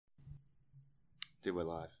Dude, we're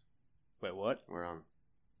live. Wait, what? We're on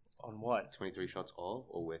On what? 23 shots of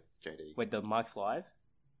or with JD? Wait, the mic's live?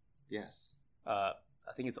 Yes. I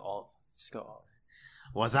think it's off. Just go off.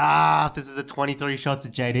 What's up? This is the 23 Shots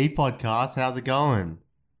of JD podcast. How's it going?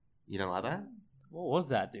 You don't like that? What was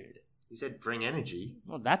that, dude? You said bring energy.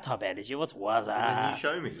 Not that type of energy. What's was And then that? you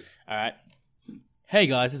show me. Alright. Hey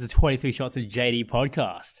guys, this is 23 Shots of JD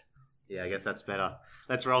podcast. Yeah, I guess that's better.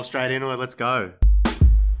 Let's roll straight into it. Let's go.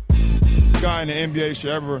 Guy in the NBA should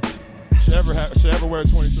ever wear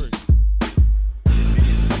 23.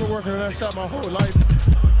 I've been working on that shot my whole life,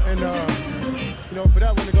 and for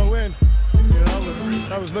that one to go in,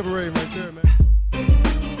 that was liberating right there,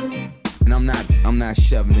 man. And I'm not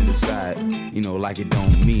shoving it aside, like it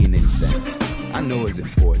don't mean anything. I know it's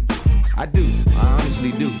important. I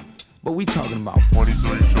honestly do. But we talking about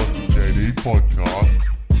 23 Shots of JD podcast.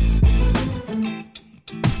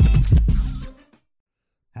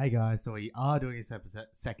 Hey guys, so we are doing this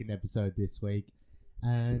second episode this week,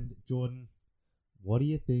 and Jordan, what do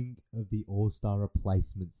you think of the All-Star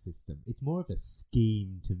replacement system? It's more of a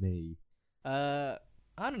scheme to me. I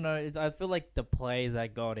don't know. I feel like the players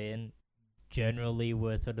that got in generally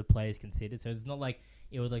were sort of players considered. So it's not like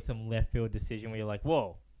it was like some left field decision where you're like,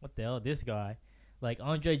 whoa, what the hell, this guy? Like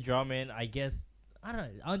Andre Drummond, I guess, I don't know.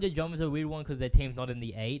 Andre Drummond's a weird one because their team's not in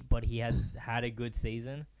the 8, but he has had a good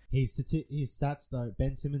season. His stats though,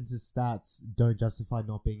 Ben Simmons' stats don't justify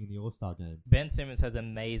not being in the All-Star game. Ben Simmons has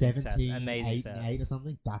amazing 17, stats. Amazing 8 stats. and 8 or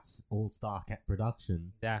something. That's All-Star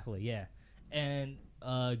production. Exactly, yeah. And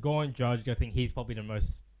Goran Dragic, I think he's probably the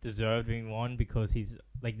most deserving one because he's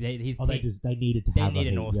like they needed to they have need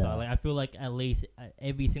an a All-Star. Yeah. Like I feel like at least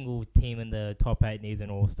every single team in the top 8 needs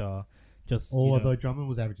an All-Star. Although Drummond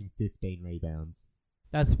was averaging 15 rebounds.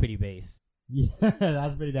 That's pretty base. Yeah,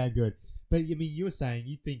 that's pretty damn good. But I mean, you were saying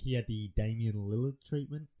you think he had the Damian Lillard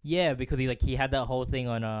treatment. Yeah, because he had that whole thing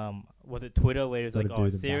on was it Twitter where he was like, "Oh,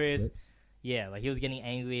 serious?" Backflips. Yeah, like he was getting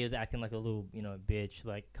angry, he was acting like a little bitch.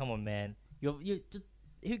 Like, come on, man, you just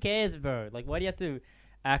who cares, bro? Like, why do you have to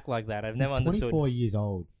act like that? I've never understood. 24 years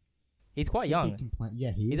old. He's quite young.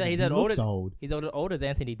 Yeah, he is. He's He looks old. He's older than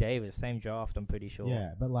Anthony Davis. Same draft, I'm pretty sure.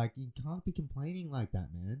 Yeah, but like you can't be complaining like that,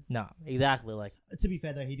 man. No, exactly. Like, To be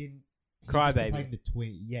fair though, he didn't. Cry just baby. complained in the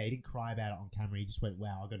tweet. Yeah, he didn't cry about it on camera. He just went,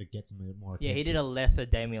 "Wow, I got to get some more attention." yeah, he did a lesser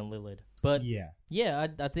Damian Lillard. But yeah,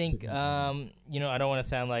 I think I don't want to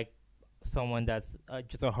sound like someone that's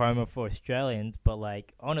just a homer for Australians, but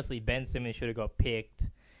like honestly, Ben Simmons should have got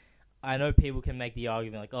picked. I know people can make the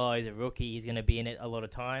argument like, "Oh, he's a rookie. He's gonna be in it a lot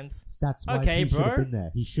of times." Stats wise, Okay, he should bro. have been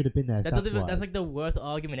there. He should have been there. That's like the worst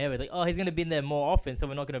argument ever. It's like, "Oh, he's gonna be in there more often, so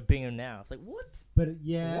we're not gonna bring him now." It's like, what? But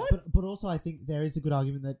yeah, What? but also I think there is a good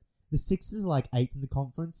argument that the Sixers are like 8th in the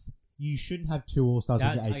conference. You shouldn't have 2 All-Stars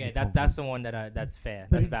when you're 8th in the conference. That's the one that's fair.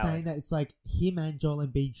 But That's in valid. saying that, it's like him and Joel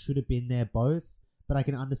Embiid should have been there both. But I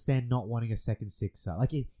can understand not wanting a second Sixer.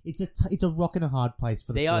 Like it's a rock and a hard place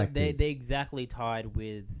for the selectors. They're exactly tied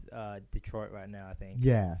with Detroit right now, I think.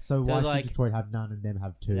 Yeah, so why like- should Detroit have none and them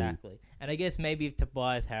have 2? Exactly. And I guess maybe if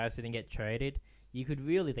Tobias Harris didn't get traded, you could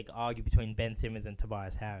really argue between Ben Simmons and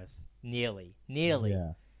Tobias Harris. Nearly.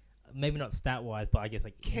 Yeah. Maybe not stat wise, but I guess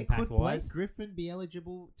Could impact Blake wise. Griffin be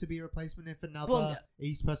eligible to be a replacement if another Well,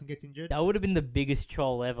 East person gets injured? That would have been the biggest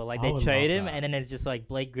troll ever. Like I they would trade love him, that. and then it's just like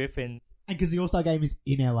Blake Griffin. And because the All-Star game is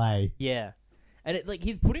in LA. Yeah, and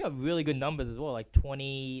he's putting up really good numbers as well, like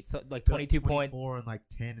 22 points. 24 and like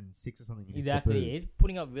 10 and 6 or something. in his Exactly, debut. he's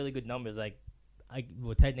putting up really good numbers.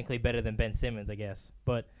 Well, technically better than Ben Simmons, I guess.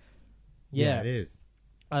 But Yeah, it is.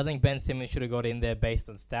 I think Ben Simmons should have got in there based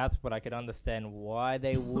on stats, but I could understand why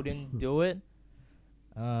they wouldn't do it.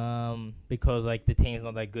 Because the team's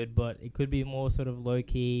not that good, but it could be more sort of low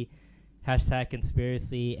key.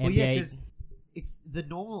 #conspiracy. Well, NBA. yeah, because it's the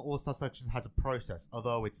normal All-Star selection has a process,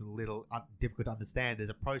 although it's a little difficult to understand. There's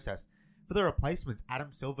a process for the replacements.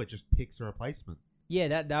 Adam Silver just picks a replacement.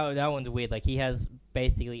 Yeah, that one's weird. Like he has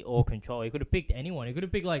basically all control. He could have picked anyone. He could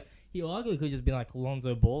have picked he arguably could have just been like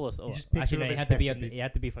Lonzo Ball or just picked actually no, whoever's he had to be best he of his-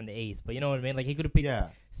 had to be from the East. But you know what I mean? Like he could have picked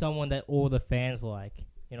someone that all the fans like.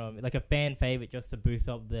 You know, like a fan favorite just to boost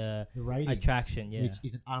up the ratings, attraction. Yeah, which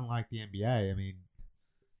isn't unlike the NBA. I mean,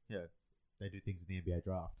 yeah, they do things in the NBA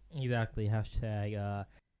draft. exactly.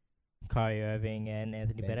 Kyrie Irving and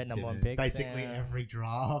Anthony Ben Bennett, number 1 Simmons. pick. Basically every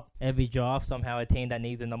draft. Every draft, somehow a team that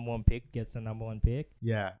needs the number 1 pick gets the number 1 pick.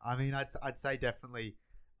 Yeah, I mean, I'd say definitely,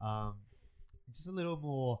 just a little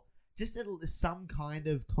more, some kind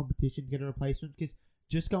of competition to get a replacement. Because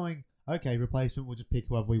just going, okay, replacement, we'll just pick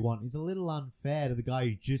whoever we want, is a little unfair to the guy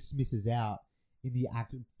who just misses out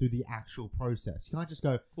through the actual process. You can't just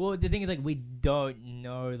go, Well, the thing is, like, we don't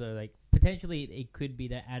know though. Like, potentially, it could be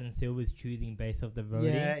that Adam Silver's choosing based off the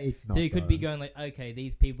voting. yeah, it's not. So you could be though. going like, okay,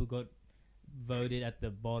 these people got voted at the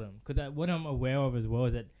bottom. Because what I'm aware of as well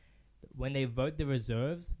is that when they vote the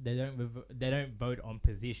reserves, they don't vote on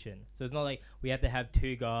position. So it's not like we have to have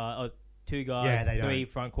two guards, Yeah, they 3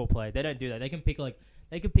 don't. front court players. They don't do that. They can pick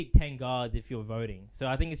 10 guards if you're voting. So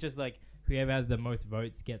I think it's just like whoever has the most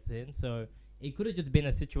votes gets in. So it could have just been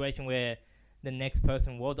a situation where the next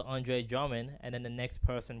person was Andre Drummond, and then the next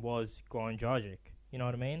person was Goran Dragic. You know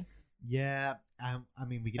what I mean? Yeah, I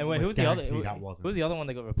mean, we can And wait, almost guarantee that wasn't. Who's the other one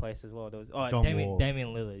that got replaced as well? There was John Wall. Damian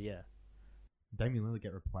Lillard. Yeah. Damian Lillard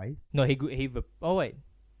get replaced? No, oh wait,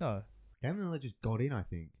 no. Damian Lillard just got in, I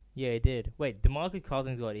think. Yeah, he did. Wait, DeMarcus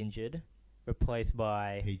Cousins got injured, replaced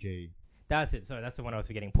by. PG. That's it. Sorry, that's the one I was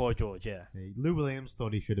forgetting. Paul George. Yeah. Yeah, Lou Williams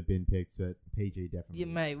thought he should have been picked, but PG definitely. Yeah,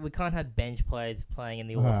 mate, we can't have bench players playing in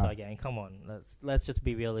the All Star game. Come on, let's just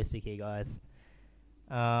be realistic here, guys.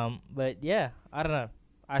 But yeah, I don't know.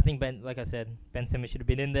 I think like I said, Ben Simmons should have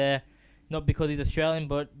been in there, not because he's Australian,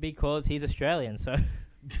 but because he's Australian. So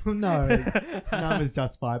No, numbers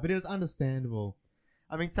justified, but it was understandable.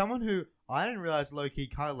 I mean, someone who I didn't realize low-key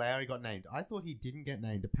Kyle Lowry got named. I thought he didn't get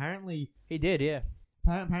named. Apparently, he did. Yeah.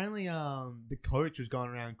 apparently, the coach was going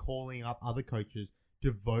around calling up other coaches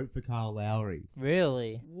to vote for Kyle Lowry.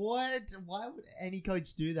 Really. What? Why would any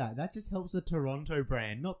coach do that? That just helps the Toronto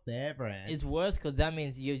brand, not their brand. It's worse because that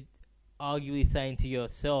means you're arguably saying to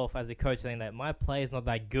yourself as a coach, saying that my player's not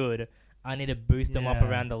that good. I need to boost them up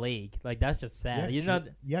Yeah. around the league. Like, that's just sad. You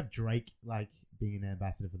have Drake like being an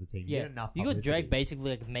ambassador for the team. You Yeah, get enough you got publicity. Drake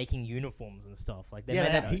basically like making uniforms and stuff. Like,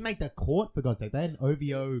 He made that court for God's sake. They had an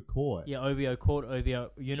OVO court. yeah, OVO court,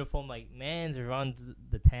 OVO uniform. Like, Mans runs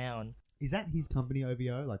the town. Is that his company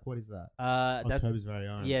OVO? Like, what is that? That's October's very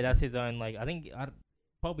own. yeah, that's his own. Like, I think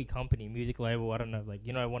probably company, music label. I don't know. Like,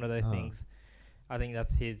 one of those Oh. things. I think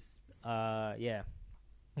that's his. Yeah,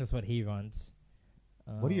 that's what he runs.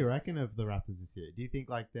 What do you reckon of the Raptors this year? Do you think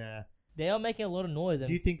like They are making a lot of noise.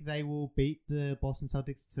 Do you think they will beat the Boston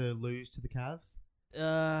Celtics to lose to the Cavs?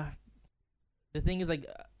 The thing is, like,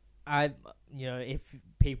 if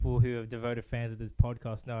people who have devoted fans of this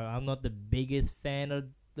podcast know, I'm not the biggest fan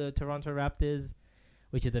of the Toronto Raptors,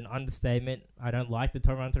 which is an understatement. I don't like the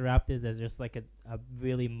Toronto Raptors. They're just like a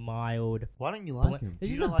really mild. Why don't you like him? Do They're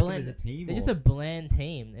you just not a like him bland- as a team? They're or- just a bland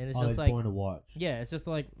team, and it's oh, just they're like, boring to watch. yeah, it's just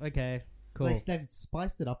like, okay, cool. They've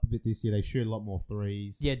spiced it up a bit this year. They shoot a lot more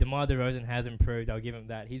threes. Yeah, DeMar DeRozan has improved. I'll give him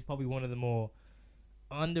that. He's probably one of the more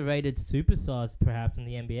underrated superstars, perhaps, in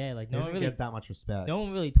the NBA. Like, He no one doesn't really, get that much respect. no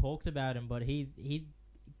one really talks about him, but he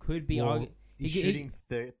could be. Well, he's he- shooting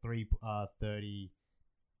 33%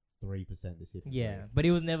 this year. from Yeah, three. but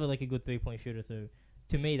he was never like a good 3-point shooter. So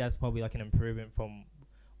to me, that's probably like an improvement from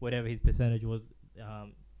whatever his percentage was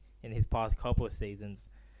in his past couple of seasons.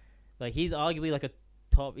 Like, he's arguably like a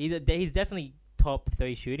top. He's definitely top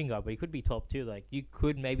 3 shooting guard, but he could be top 2. Like, you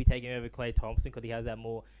could maybe take him over Klay Thompson because he has that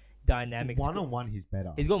more dynamic. One-on-one, he's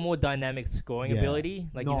better. He's got more dynamic scoring Yeah. ability.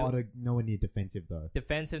 Like, he's nowhere near defensive though.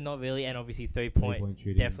 defensive, not really, and obviously 3-point three-point,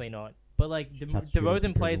 shooting. definitely not. But like, Catch shooters and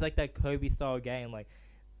DeRozan plays dribble. like that Kobe style game, like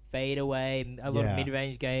fade away, a lot Yeah. of mid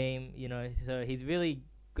range game. So he's really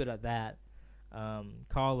good at that.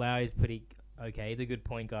 Kyle Lowry's pretty okay. He's a good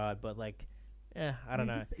point guard, but like, I don't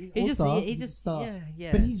know. He's just a star.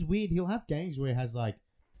 yeah. But he's weird. He'll have games where he has like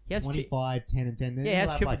He has 25, 10, and 10. Then Yeah, he has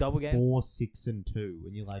he'll have like triple-double game. 4, 6, and 2.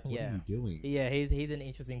 And you're like, what Yeah. are you doing? Yeah, he's an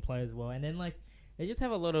interesting player as well. And then like, they just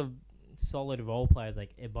have a lot of solid role players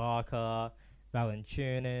like Ibaka,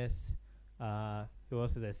 Valanciunas. Who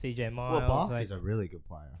else is there? CJ Miles. Well, like, Barker's a really good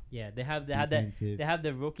player. yeah, they have Defensive. they have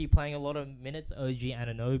the rookie playing a lot of minutes. OG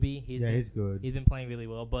Anunoby. He's good. He's been playing really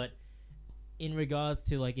well. But in regards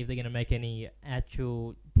to like if they're gonna make any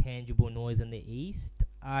actual tangible noise in the East,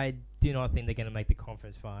 I do not think they're gonna make the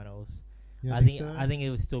conference finals. You don't I think so? I think it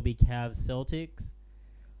would still be Cavs Celtics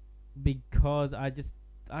because I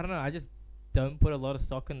don't know. I just don't put a lot of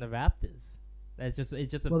stock in the Raptors. It's just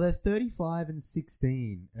Well, they're 35 and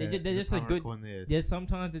 16. They're at just the a time we're good- recording this. yeah,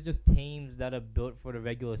 sometimes it's just teams that are built for the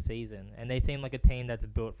regular season, and they seem like a team that's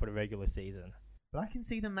built for the regular season. But I can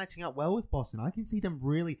see them matching up well with Boston. I can see them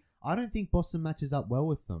really. I don't think Boston matches up well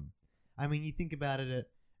with them. I mean, you think about it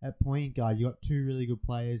at point guard, you got 2 really good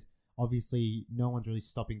players. Obviously, no one's really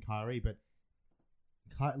stopping Kyrie, but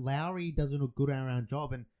Lowry does a good all-around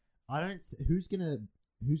job. And I don't. Who's gonna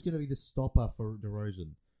be the stopper for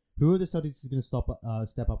DeRozan? Who are the Celtics is gonna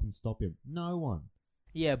step up and stop him? No one.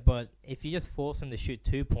 Yeah, but if you just force them to shoot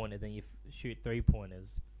 2-pointers, then you shoot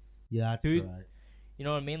 3-pointers. Yeah, that's Who- correct. You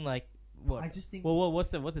know what I mean? Like, What? I just think. Well, what's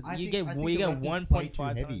the? I You think get the you get Raptors play 1.5 too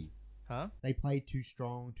times. heavy. Huh? They played too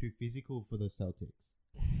strong, too physical for the Celtics.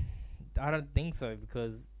 I don't think so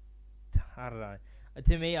because I don't know.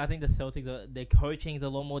 To me, I think the Celtics their coaching is a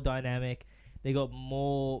lot more dynamic. They got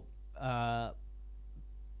more. I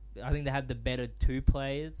think they have the better two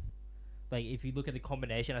players. Like if you look at the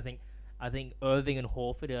combination, I think Irving and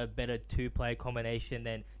Horford are a better two-player combination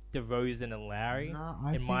than DeRozan and Lowry,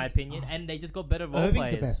 in my opinion. And they just got better role Irving's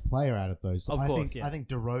players. the best player out of those. So Of I course, think yeah. I think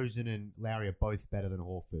DeRozan and Lowry are both better than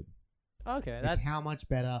Horford. Okay, It's how much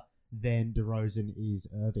better than DeRozan is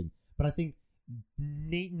Irving. But I think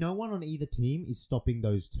no one on either team is stopping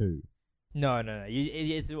those two. no.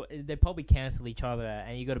 They probably cancel each other out,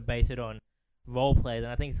 and you got to base it on role players.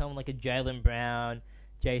 And I think someone like a Jaylen Brown,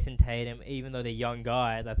 Jason Tatum, even though they're young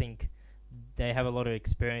guys, I think they have a lot of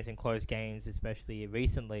experience in close games, especially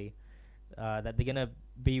recently. That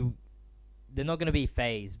they're not gonna be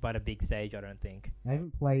phased by the big stage. I don't think. They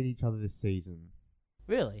haven't played each other this season.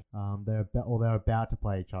 Really, They're about to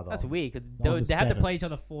play each other. that's weird because On the they have to 7th. play each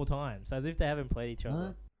other 4 times. So as if they haven't played each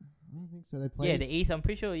other. I don't think so. They played. Yeah, the East. I'm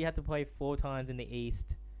pretty sure you have to play 4 times in the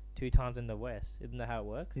East, 2 times in the West. Isn't that how it I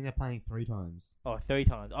works? think they're playing 3 times. Oh, 3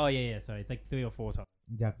 times. Oh yeah. Sorry, it's like 3 or 4 times.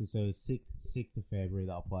 Exactly. So 6th of February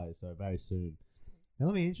they'll play. So very soon.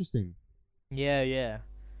 That'll be interesting. Yeah.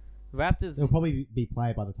 Raptors. It'll probably be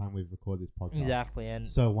played by the time we've recorded this podcast. Exactly, and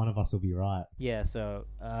So one of us will be right. yeah. So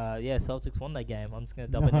Celtics won that game. I'm just gonna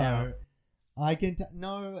double down. I can.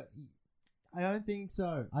 No, I don't think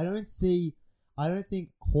so. I don't think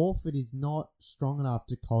Horford is not strong enough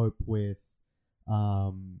to cope with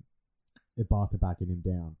Ibaka backing him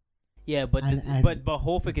down. Yeah, but And- but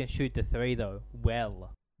Horford can shoot the 3 though.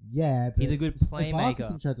 Well, Yeah, but He's a good Ibaka playmaker.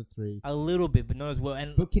 can shot the 3. a little bit, but not as well.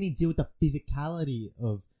 And But can he deal with the physicality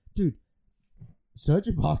of dude? Serge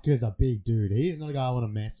Ibaka's a big dude. He's not a guy I want to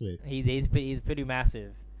mess with. he's pretty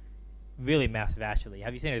massive, really massive actually.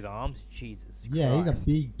 Have you seen his arms? Jesus. Yeah, Christ.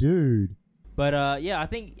 he's a big dude. But I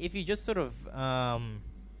think if you just sort of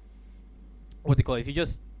what do you call it? If you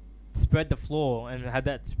just spread the floor and had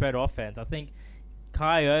that spread offense, I think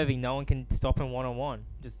Kyrie Irving, no one can stop him 1-on-1.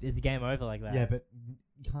 Just it's game over like that. Yeah, but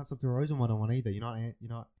you can't stop DeRozan 1-on-1 either. You're not.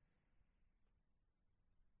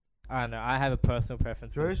 I don't know. I have a personal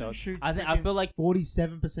preference for DeRozan myself. shoots. I feel like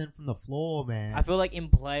 47% from the floor, man. I feel like in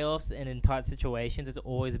playoffs and in tight situations, it's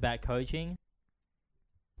always about coaching.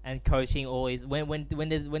 And coaching always when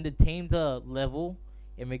the teams are level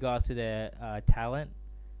in regards to their talent,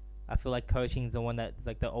 I feel like coaching is the one that's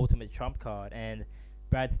like the ultimate trump card. And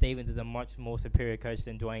Brad Stevens is a much more superior coach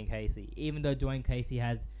than Dwayne Casey, even though Dwayne Casey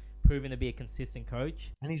has proven to be a consistent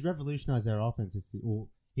coach. And he's revolutionized their offense.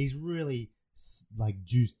 He's really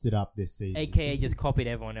juiced it up this season. AKA just copied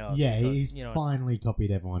everyone else. Yeah, because, he's finally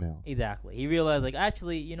copied everyone else. Exactly. He realized, like,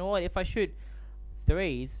 actually, you know what? If I shoot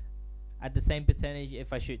 3s at the same percentage,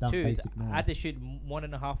 if I shoot Done 2s, basic math. I have to shoot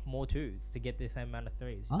 1.5 more 2s to get the same amount of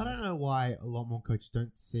 3s. I don't know why a lot more coaches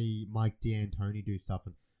don't see Mike D'Antoni do stuff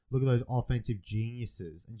and look at those offensive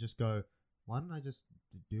geniuses and just go, why don't I just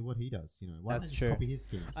do what he does? Why don't I That's just true. copy his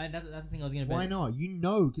schemes? That's the thing I was going to Why not?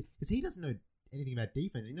 Because he doesn't know anything about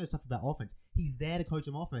defense. He knows stuff about offense. He's there to coach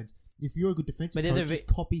him offense. If you're a good defensive But there's coach, a just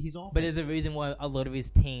copy his offense. But there's a reason why a lot of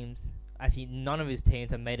his teams, actually none of his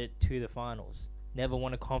teams have made it to the finals. Never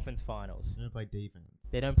won a conference finals. They don't play defense.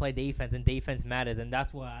 They don't play defense, and defense matters. And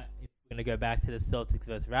that's why, if we're going to go back to the Celtics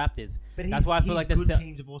versus Raptors, But that's why I feel like the good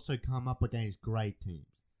teams have also come up against great teams.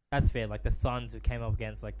 That's fair. Like the Suns who came up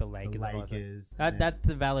against like the Lakers. The and all that. Lakers. That's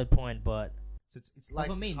a valid point, but So it's that's like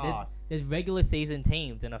what I mean. it's hard. There's regular season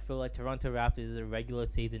teams, and I feel like Toronto Raptors is a regular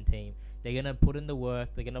season team. They're gonna put in the work.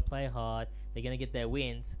 They're gonna play hard. They're gonna get their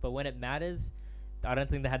wins. But when it matters, I don't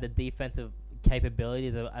think they had the defensive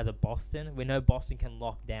capabilities as a Boston. We know Boston can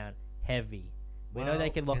lock down heavy. We know they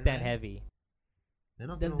can lock down heavy. They're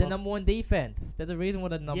not The gonna number one defense. There's a reason why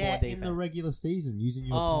the number one defense. in the regular season, using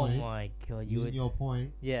your Oh point. my god, Your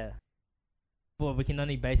point. yeah. Well, we can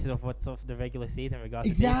only base it off what's off the regular season in regards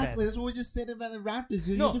to Exactly. defense. That's what we just said about the Raptors.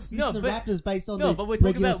 No, You're dismissing the but- Raptors based on no, the but we're talking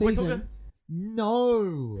regular about- we're season. talking-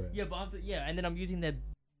 No. Yeah, but and then I'm using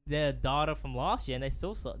their data from last year, and they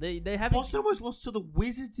still saw they haven't. Boston almost lost to the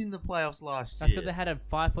Wizards in the playoffs last That's year. because they had a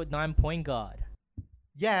 5'9" point guard.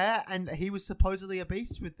 Yeah, and he was supposedly a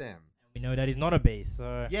beast with them. We know that he's not a beast.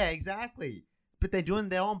 So Yeah, exactly. But they're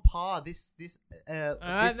on par this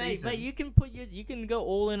Alright, mate, season. you can go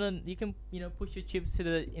all in on you can push your chips to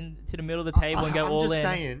the middle of the table and go I'm all just in.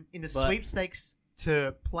 saying, in the but- sweepstakes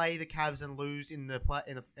to play the Cavs and lose in the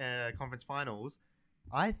conference finals,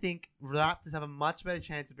 I think Raptors have a much better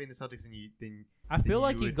chance of beating the Celtics than I feel you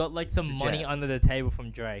like you would got like some money suggest. under the table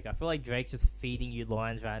from Drake. I feel like Drake's just feeding you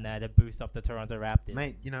lines right now to boost up the Toronto Raptors.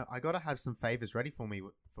 Mate, I gotta have some favors ready for me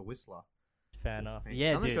for Whistler. Fair enough. Mate,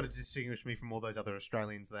 Yeah, something's dude. got to distinguish me from all those other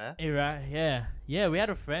Australians there. Yeah. We had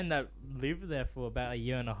a friend that lived there for about a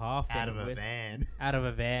year and a half. Out of and a van. Out of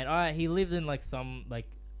a van. Alright, he lived in like some like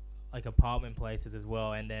apartment places as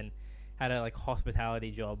well, and then had a like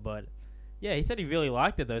hospitality job. But yeah, he said he really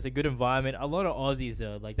liked it though. It's a good environment. A lot of Aussies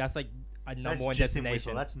though. Like that's like a number That's one just in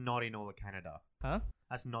Whistler. destination. That's not in all of Canada. Huh?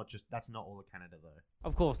 That's not all of Canada though.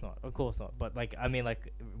 Of course not. But like I mean like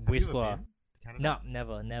Have you ever Whistler. been to Canada?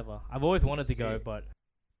 No, never. I've always wanted to go, Sick. but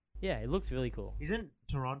yeah, it looks really cool. Isn't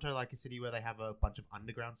Toronto like a city where they have a bunch of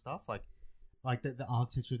underground stuff? Like the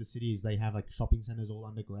architecture of the city is they have like shopping centers all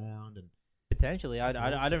underground and Potentially, That's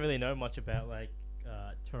I awesome. don't really know much about like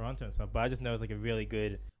Toronto and stuff, but I just know it's like a really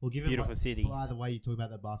good, well, given beautiful city. By the way, you talk about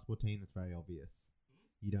that basketball team, that's very obvious.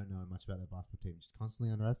 You don't know much about that basketball team. Just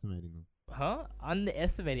constantly underestimating them. Huh?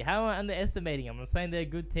 Underestimating? How am I underestimating them? I'm saying they're a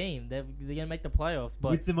good team. They're gonna make the playoffs,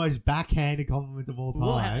 but With the most backhanded compliment of all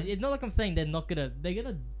well, time. it's not like I'm saying they're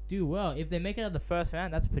gonna do well. If they make it out of the first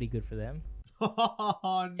round, that's pretty good for them.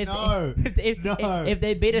 Oh If, no! if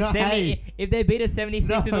they beat a No, 70, hey. if they beat a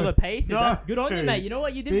 76ers No, or the Pacers, no. that's good on you, mate. You know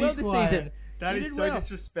what? You did Be well this quiet. season. That You is did so well.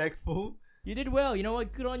 disrespectful. You did well. You know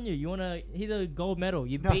what? Good on you. You wanna hit a gold medal.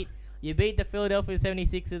 You No. beat the Philadelphia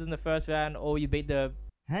 76ers in the first round, or you beat the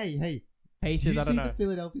Hey, did Pacers. you I don't see know. the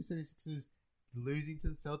Philadelphia 76ers losing to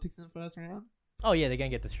the Celtics in the first round? Oh yeah, they're gonna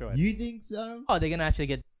get destroyed. You think so? Oh, they're gonna actually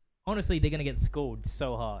get. Honestly, they're gonna get schooled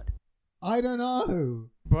so hard, I don't know.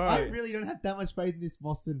 bro. I really don't have that much faith in this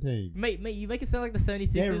Boston team. Mate, you make it sound like the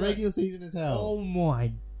 76ers. They're are- regular season as hell. Oh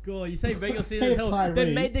my god, you say regular Hey, season hell. They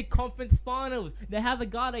Kyrie. made the conference finals. They have a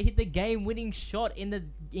guy that hit the game-winning shot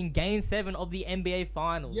in Game 7 of the NBA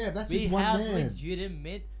Finals. Yeah, that's we just one have man.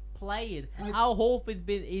 legitimate players. I- Al Horford's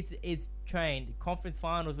been it's trained conference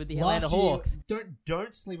finals with the Atlanta Last year, Hawks.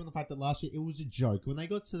 don't sleep on the fact that last year it was a joke. When they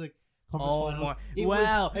got to the conference Oh finals, my- it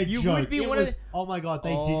wow, was a you joke. would be it one of was, oh my god, they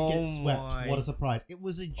didn't get Oh swept. my- What a surprise. It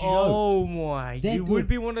was a joke. Oh my! They're you good. would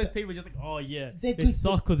be one of those people just like, oh yeah, They're they good,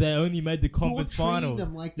 suck because they only made the conference treating finals.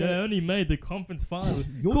 them like they they're- only made the conference finals.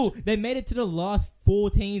 You're Cool. tr- They made it to the last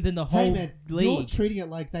 4 teams in the whole Hey man, you're league. treating it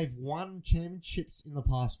like they've won championships in the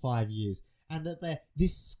past 5 years, and that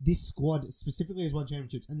this squad specifically has won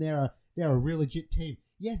championships, and they're a real legit team.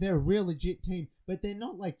 Yeah, they're a real legit team, but they're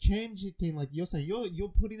not like championship team like you're saying. You're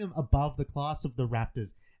putting them above the class of the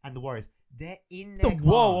Raptors and the Warriors. They're in their class.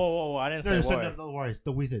 Whoa! I didn't No, say no, Warriors. not the Warriors,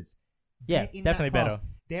 the Wizards. Yeah, They're in definitely that class. better.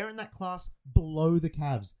 They're in that class below the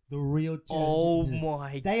Cavs, the real. Oh champions.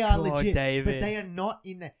 my They are god, legit, David! but they are not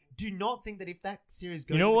in there. Do not think that if that series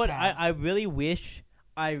goes, You know to the what? Cavs, I really wish.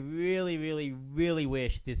 I really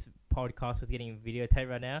wish this podcast was getting videotaped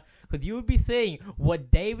right now, because you would be seeing what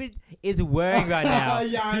David is wearing right now.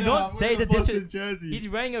 Yeah, I Do know, not I'm say wearing a that this Boston is. jersey. He's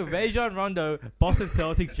wearing a Rajon Rondo Boston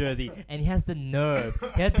Celtics jersey, and he has the nerve.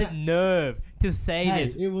 He has the nerve to say Hey,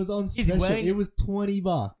 this. it was on He's special. wearing- It was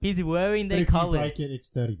 $20. He's wearing But their if you colors. break it, it's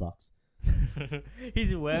 $30.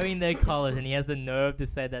 He's wearing their colors, and he has the nerve to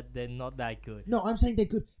say that they're not that good. No, I'm saying they're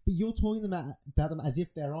good, but you're talking about them as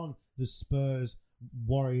if they're on the Spurs,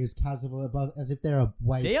 Warriors, Cavs above, as if they're a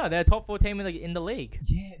way. They are. They're a top 4 team in the league.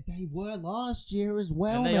 Yeah, they were last year as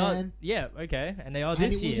well, And they man. are. Yeah, okay, and they are And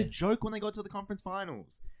this it was year. a joke when they got to the conference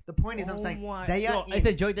finals. The point is, I'm saying my they are. God. It's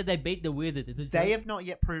a joke that they beat the Wizards. It's a joke. They have not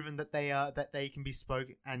yet proven that they can be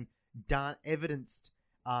spoken and done evidenced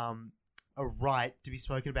a right to be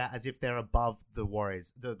spoken about as if they're above the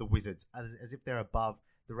Warriors, the Wizards, as if they're above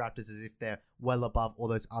the Raptors, as if they're well above all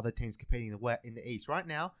those other teams competing in the East. Right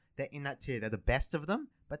now, they're in that tier. They're the best of them,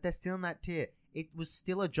 but they're still in that tier. It was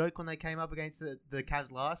still a joke when they came up against the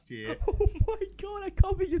Cavs last year. Oh my god! I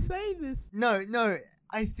can't believe you're saying this. No,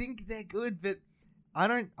 I think they're good, but I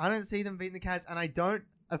don't see them beating the Cavs, and I don't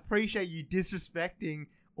appreciate you disrespecting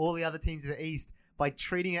all the other teams in the East by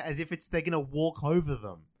treating it as if they're gonna walk over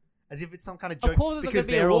them, as if it's some kind of joke Of course, it's not because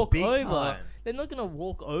gonna be a they're all walk big over. time. They're not gonna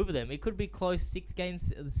walk over them. It could be close 6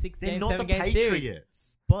 games, They're not the 7 game series.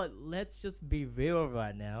 Patriots. But let's just be real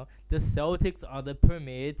right now. The Celtics are the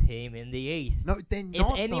premier team in the East. No, they're If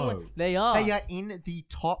not. anyone, Though. they are. They are in the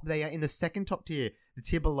top. They are in the second top tier, the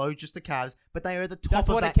tier below just the Cavs, but they are at the top That's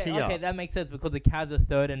of what that tier. okay, that makes sense because the Cavs are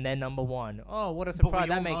 3rd and they're number 1. Oh, what a but surprise!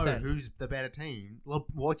 we all That makes know sense. who's the better team.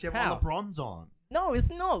 Whichever How? one LeBron's on. No,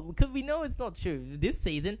 it's not because we know it's not true. This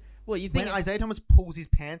season, What you When think? Isaiah Thomas pulls his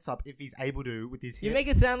pants up, if he's able to, with his You hip, make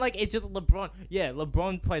it sound like it's just LeBron. Yeah,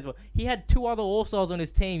 LeBron plays well. He had 2 other All-Stars on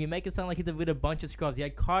his team. You make it sound like he's with a bunch of scrubs. He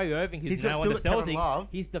had Kyrie Irving, who's He's got now on the still got Kevin Celtics.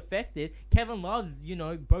 Love. He's defected. Kevin Love,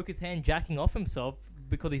 broke his hand jacking off himself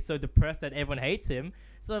because he's so depressed that everyone hates him.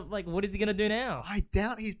 So, like, what is he gonna do now? I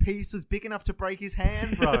doubt his piece was big enough to break his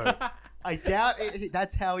hand, bro. I doubt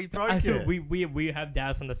that's how he broke it. We have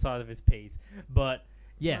doubts on the side of his piece, but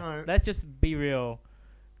yeah, No. let's just be real.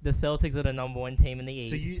 The Celtics are the number 1 team in the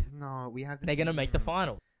East. We have. They're gonna make the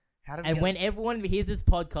final. How do we And get- when everyone hears this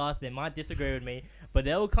podcast, they might disagree with me, but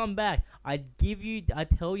they will come back. I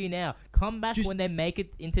tell you now, come back Just- when they make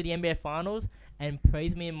it into the NBA Finals and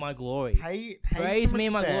praise me in my glory. pay Praise some me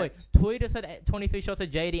in my glory. respect. Tweet us at 23 shots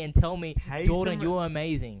at JD and tell me, Pay Jordan, some- you are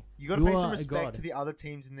amazing. You got to pay are some a respect god. to the other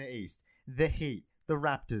teams in the East. The Heat, the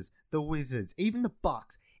Raptors, the Wizards, even the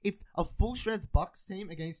Bucks. If a full strength Bucks team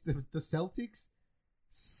against the Celtics,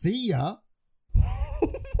 see ya.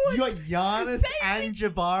 You got Giannis and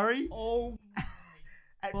Jabari Oh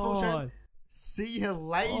at full God. strength. See you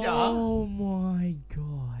later. Oh my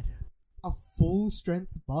God. A full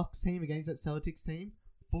strength Bucks team against that Celtics team.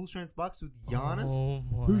 Full strength Bucks with Giannis. Oh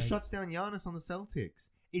my Who shuts down Giannis on the Celtics?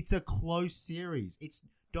 It's a close series.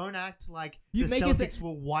 Don't act like You the make it Celtics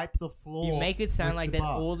will wipe the floor. You make it sound with like the that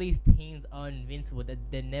Bucks. all these teams are invincible, that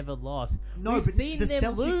they never lost. No, We've but seen the them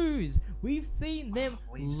Celtic- lose. We've seen them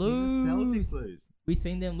We've lose. seen the Celtics lose. We've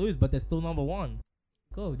seen them lose, but they're still number 1.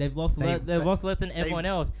 Go. They've lost. They've lost less than everyone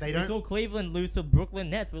else. they We don't- saw Cleveland lose to Brooklyn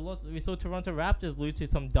Nets. We saw Toronto Raptors lose to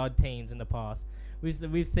some dud teams in the past.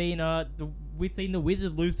 We've seen the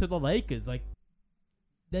Wizards lose to the Lakers. Like,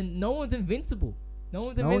 then no one's invincible. No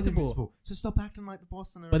one's invincible. So stop acting like the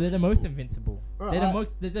Boston are But they're the most invincible. Bro,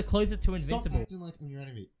 They're the closest to Stop invincible. acting like I'm your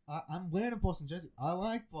enemy. I'm wearing a Boston jersey. I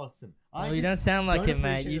like Boston. Oh, you don't sound like it,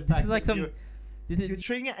 mate. appreciate the This fact is like that some. This You're is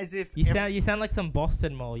treating it as if you sound like some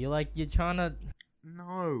Boston mole. You're trying to.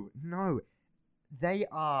 No. They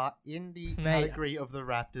are in the Mate, category of the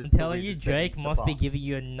Raptors. I'm the telling you, Wizards, the Drake Knicks, the must be Bucks. giving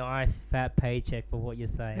you a nice fat paycheck for what you're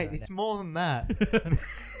saying. Hey, right it's more than that.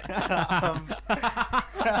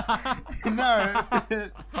 No. now.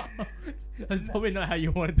 That's probably not how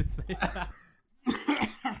you wanted to say that.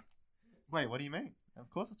 Wait, what do you mean? Of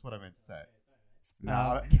course, that's what I meant to say. Uh,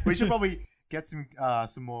 No, we should probably get some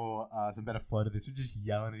better flow to this. We're just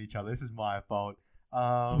yelling at each other. This is my fault.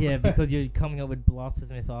 Yeah, because you're coming up with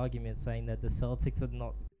blasphemous arguments saying that the Celtics are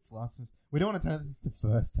not. Blasphemous. We don't want to turn this into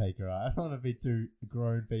first take, right? I don't want to be two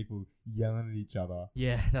grown people yelling at each other.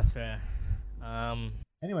 Yeah, that's fair.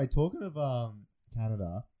 Anyway, talking of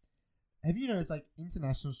Canada, have you noticed like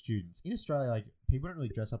international students in Australia, like people don't really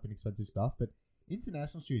dress up in expensive stuff, but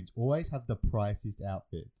international students always have the priciest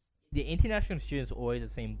outfits. The international students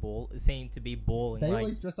always seem to be balling. They like,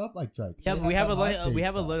 always dress up like Drake. yeah, They we have that a lot. hype We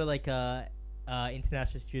have a stuff. lot of like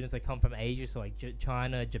international students that come from Asia, so like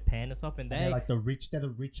China, Japan, and stuff, and And they're like the rich. They're the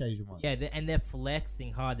rich Asian ones. yeah, and they're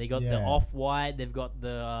flexing hard. They got the Yeah. Off-White. They've got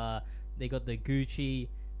the Gucci.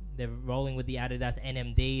 They're rolling with the Adidas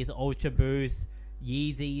NMDs, Ultra Boost,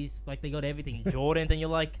 Yeezys. Like they got everything, Jordans, and you're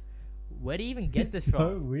like, where do you even get It's this so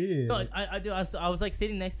from? weird. No, I do. I was like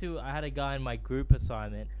sitting next to. I had a guy in my group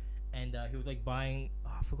assignment, and he was like buying.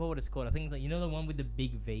 Oh, I forgot what it's called. I think like, you know the one with the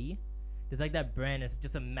big V. There's like that brand. It's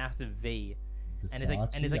just a massive V, and it's Versace?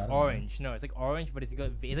 like I don't know. orange. No, it's like orange, but it's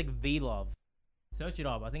like V Love. Search it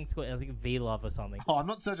up. I think it's called. It's like V Love or something. Oh, I'm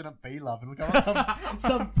not searching up V-Love. Look, I'm on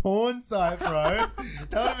some porn site, bro. That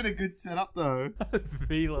would have been a good setup, though.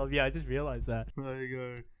 V Love. Yeah, I just realized that. There you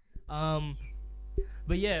go.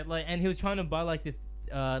 But yeah, like, and he was trying to buy like this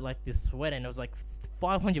sweater, and it was like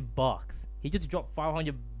 $500. He just dropped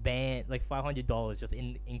 $500 just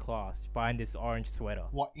in class buying this orange sweater.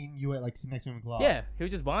 What, in you like sitting next to him in class? Yeah, he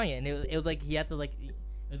was just buying it, and it was like he had to like. It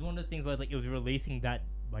was one of the things where like it was releasing that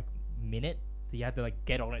like minute, so you had to like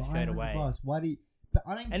get on it straight away. $500. Why do you? But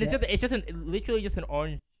I don't. And it's just literally just an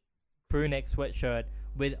orange crew neck sweatshirt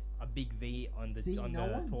with a big V on the See, on no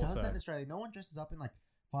the one torso. does that in Australia. No one dresses up in like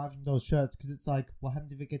 $500 shirts because it's like, what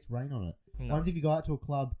happens if it gets rain on it? No. What happens if you go out to a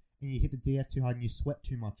club and you hit the DF too hard and you sweat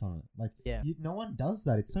too much on it? Like, Yeah. no one does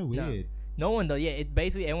that. It's so weird. No one does. Yeah, it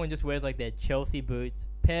basically everyone just wears like their Chelsea boots,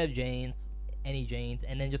 pair of jeans, any jeans,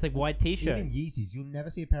 and then just like white t-shirt. Even Yeezys, you'll never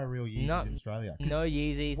see a pair of real Yeezys No- in Australia. 'Cause No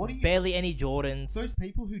Yeezys, what do you- barely any Jordans. those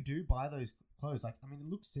people who do buy those clothes, like, I mean, it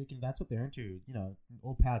looks sick and that's what they're into, you know,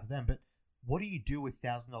 all power to them. But what do you do with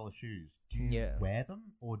 $1,000 shoes? Do you Yeah. wear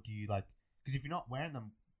them, or do you like? Because if you're not wearing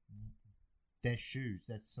them, they're shoes.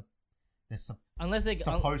 They're Unless they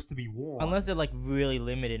supposed to be worn. unless they're like really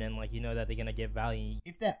limited and like you know that they're gonna get value.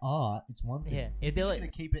 if they're art, it's one thing. Yeah, if If they're you're like-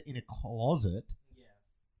 gonna keep it in a closet,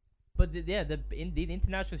 But the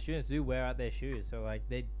international students do wear out their shoes, so like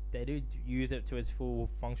they do use it to its full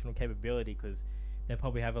functional capability because they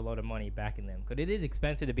probably have a lot of money backing them. Because it is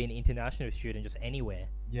expensive to be an international student just anywhere.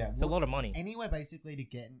 Yeah, It's a lot of money. Anywhere basically to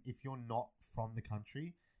get in, if you're not from the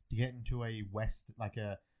country, to get into a West like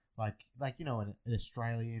you know an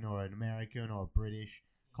Australian or an American or a British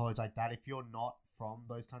college like that. If you're not from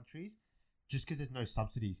those countries, just because there's no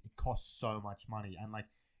subsidies, it costs so much money, and like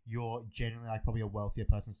you're generally like probably a wealthier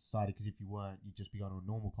person in society. Because if you weren't, you'd just be going to a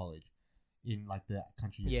normal college in like the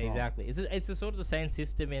country you're Yeah, from. exactly. It's a sort of the same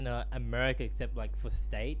system in America, except like for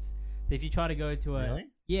states. So if you try to go to a Really?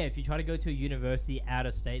 if you try to go to a university out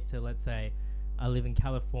of state, so let's say I live in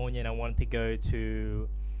California and I wanted to go to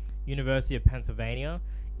University of Pennsylvania,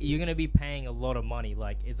 you're gonna be paying a lot of money.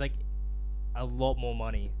 Like it's like a lot more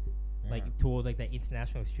money, like towards like the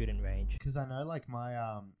international student range. Because I know like my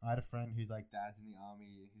I had a friend who's like dad's in the army.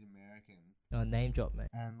 He's American, Name drop, mate.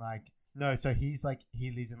 and like no, so he's like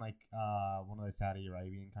he lives in like one of those Saudi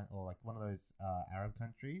Arabian or like one of those Arab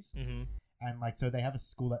countries. Mm-hmm. And like so they have a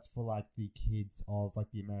school that's for like the kids of like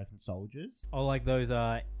the American soldiers. Or like those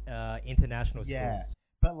international schools. Yeah.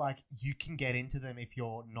 But like you can get into them if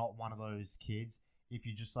you're not one of those kids, if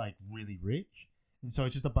you're just like really rich. And so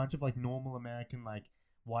it's just a bunch of like normal American like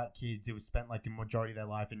white kids who have spent like a majority of their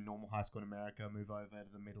life in normal high school in America, move over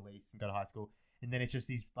to the Middle East and go to high school. And then it's just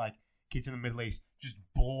these like kids in the Middle East just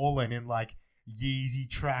balling in like Yeezy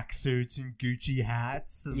tracksuits and Gucci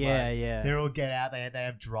hats. And, Yeah, like, yeah. They all get out. They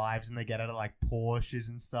have drives and they get out of like Porsches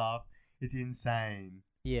and stuff. It's insane.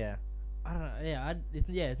 Yeah. I don't know.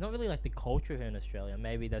 Yeah, it's not really like the culture here in Australia.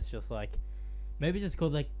 Maybe that's just like, maybe just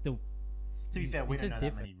cause like the. To be fair, we It's don't know just that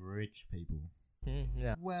different. many rich people.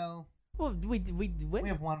 Yeah. Well, Well, we we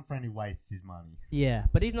have one friend who wastes his money. yeah,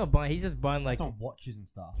 but he's not buying. He's just buying like It's on watches and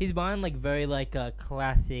stuff. he's buying like very like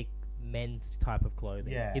classic men's type of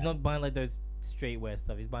clothing. Yeah. He's not buying like those streetwear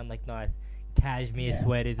stuff. He's buying like nice cashmere Yeah.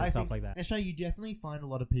 sweaters and I stuff think like that. in Australia, you definitely find a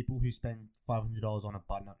lot of people who spend $500 on a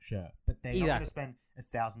button-up shirt, but they're not going to spend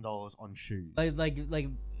 $1,000 on shoes. Like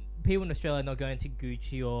people in Australia are not going to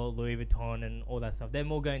Gucci or Louis Vuitton and all that stuff. They're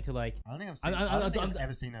more going to like. I don't think I've seen. I- I don't think I'm- I've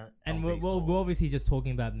ever seen a. And LV store. we're obviously just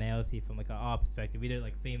talking about males here from like our perspective. We don't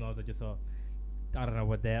like females are just I don't know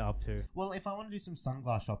what they're up to. Well, if I want to do some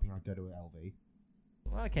sunglass shopping, I'd go to LV.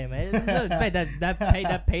 Okay, mate. Mate,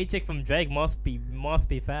 that paycheck from Drake must be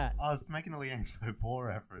fat. I was making a Leanne So Poor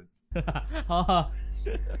reference. What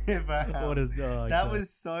is that God. was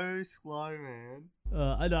so slow, man.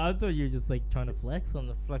 I know. I thought you were just like trying to flex on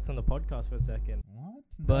the podcast for a second. What?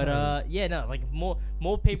 But No. yeah, no, like more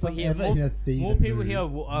people I'm here, ever in a thieving more people here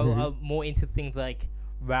mood. are more into things like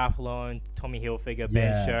Ralph Lauren, Tommy Hilfiger,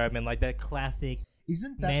 Ben Yeah. Sherman, like that classic.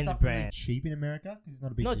 Isn't that men's stuff really brand. cheap in America? Because it's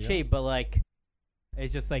not a big Not deal. cheap, but like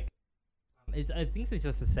it's just like I think it's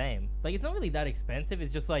just the same. Like it's not really that expensive.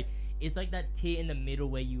 It's just like it's like that tier in the middle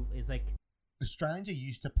where it's like Australians are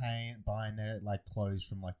used to buying their like clothes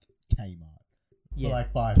from like Kmart yeah, for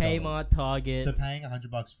like $5. Kmart, Target. So paying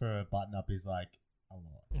 $100 for a button up is like a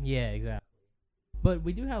lot. Yeah, exactly. But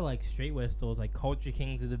we do have like streetwear stores. Like Culture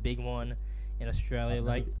Kings is a big one in Australia.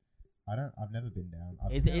 I've never been down.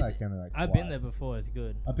 I've It's- been there, it's- like, only, like I've twice. been there before. It's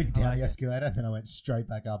good. I've been I down like the it. escalator, then I went straight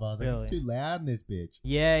back up. I was like, Really? it's too loud in this bitch.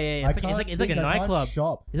 Yeah. It's like a I can't nightclub.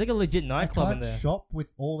 shop. It's like a legit I nightclub can't in there. shop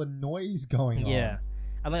with all the noise going on. Yeah.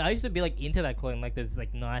 And like I used to be like into that clothing. Like there's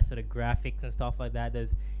like nice sort of graphics and stuff like that.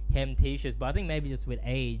 There's hem t-shirts, but I think maybe just with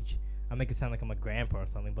age, I make it sound like I'm a grandpa or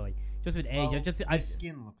something. But like just with age, Well, I your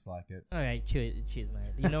skin looks like it. all right. Cheers, mate.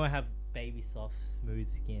 You know I have baby soft, smooth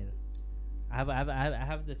skin. I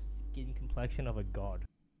have the skin complexion of a god.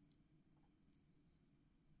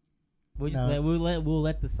 We'll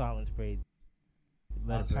let the silence breathe.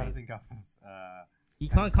 I was trying to think of. You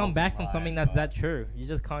can't come insulting back from line, something that's but- that true. You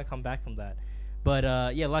just can't come back from that.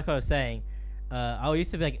 But yeah, like I was saying, I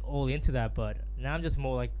used to be like all into that, but now I'm just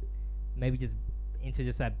more like maybe just into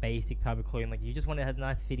just that basic type of clothing. Like you just want to have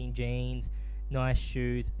nice fitting jeans, nice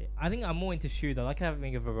shoes. I think I'm more into shoes. I like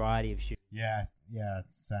having a variety of shoes, Yeah,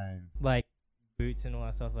 same. like boots and all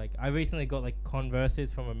that stuff. Like I recently got like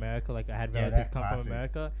Converses from America. Like I had Yeah, relatives they're come classics. from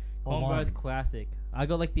America. Or Converse ones. classic. I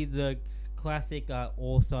got like the classic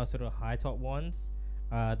all-star sort of high top ones.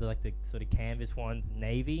 The like the sort of canvas ones,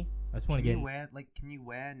 navy. I just want to get. Can you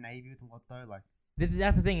wear navy with a lot though? Like,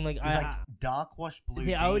 That's the thing. Like like dark wash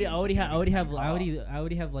blue. I already jeans have are I gonna be the same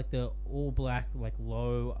already have like the all black like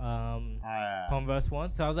low colour. Converse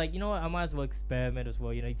ones. So I was like, you know what, I might as well experiment as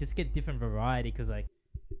well. You know, just get different variety because like.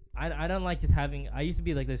 I don't like just having. I used to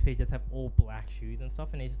be like those people that have all black shoes and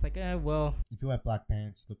stuff, and it's just like, well, If you wear black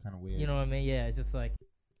pants, you look kind of weird. you know what I mean? Yeah, it's just like,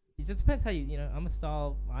 it just depends how you know. I'm a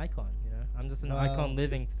style icon, you know. I'm just an Well- icon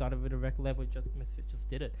living. Started with a record label, just Misfit just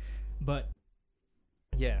did it. But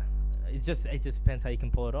yeah, it just depends how you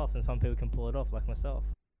can pull it off, and some people can pull it off, like myself,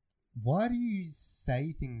 Why do you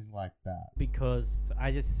say things like that? because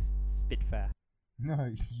I just spit fast. No,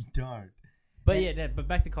 you don't. But but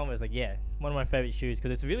back to Converse, like one of my favorite shoes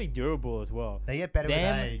because it's really durable as well. They get better with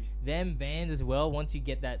age. Them Vans as well. Once you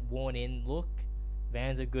get that worn in look,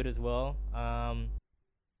 Vans are good as well.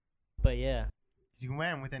 But yeah, 'Cause you can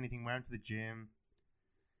wear them with anything. Wear them to the gym.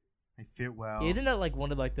 They fit well. isn't that like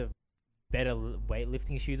one of like the better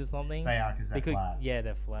weightlifting shoes or something? They are because they're flat. Yeah,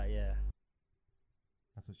 they're flat. Yeah.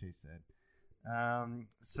 That's what she said.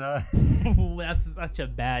 So That's such a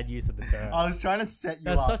bad use of the term. I was trying to set you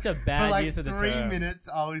That's up. such a For bad like use of the 3 term. minutes,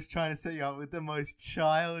 I was trying to set you up with the most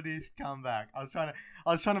childish comeback. I was trying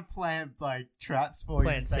to plant like traps for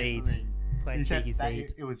Plant you. To say seeds. something. Plant You said cheeky that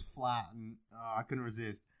seeds. it was flat, and I couldn't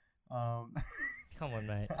resist. Come on,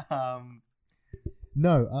 mate.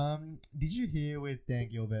 No, did you hear with Dan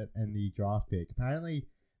Gilbert and the draft pick? Apparently,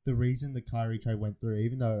 the reason the Kyrie trade went through,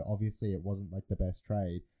 even though obviously it wasn't like the best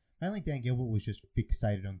trade, apparently Dan Gilbert was just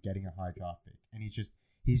fixated on getting a high draft pick, and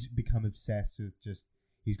he's become obsessed with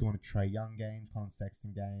he's going to Trae Young games, Colin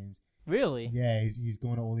Sexton games. Really? Yeah, he's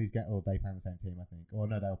going to all these games. Oh, they play on the same team, I think. Or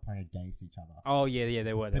no, they were playing against each other. Oh yeah,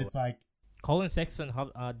 they were. But it's like, Colin Sexton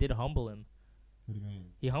did humble him. what do you mean?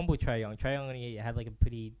 He humbled Trae Young. Trae Young only had like a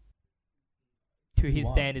pretty, to his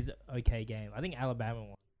won? standards, okay game. I think Alabama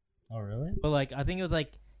won. Oh, really? But like, I think it was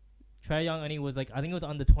like Trae Young only was like, I think it was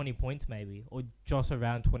under 20 points maybe, or just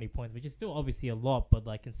around 20 points, which is still obviously a lot. But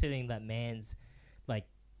like, considering that man's like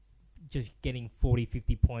just getting 40,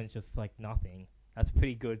 50 points, just like nothing. That's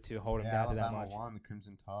pretty good to hold him Yeah, down to that Alabama much. won the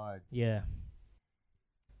Crimson Tide. Yeah.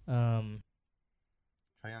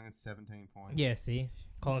 Trae Young had 17 points. Yeah. See,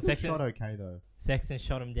 Colin Still Sexton. shot okay though. Sexton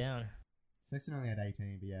shot him down. Sexton only had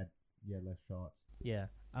 18, but he had less shots. Yeah.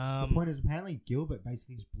 The point is, apparently Gilbert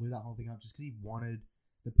basically just blew that whole thing up just because he wanted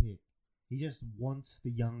the pick. He just wants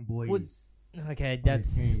the young boys. Okay, his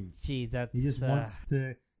that's team. jeez. That's He just wants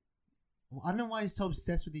to. Well, I don't know why he's so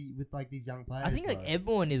obsessed with like these young players. I think like bro.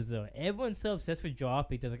 everyone is though. Everyone's so obsessed with draft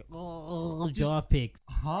picks. They're like, oh, Just- draft picks.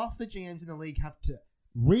 half the GMs in the league have to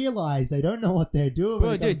realize they don't know what they're doing Bro,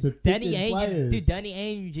 when it comes to dude, Danny picking Ainge, players.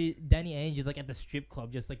 Danny Ainge is like at the strip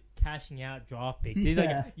club, just like cashing out draft picks. He's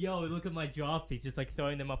Yeah. like, yo, look at my draft picks, just like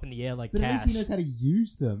throwing them up in the air like But at cash. least he knows how to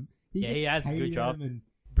use them. Yeah, he has a good Tatum job. And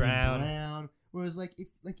Brown. Brown. Whereas like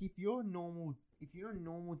if you're a normal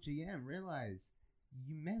GM, realize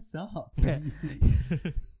you mess up.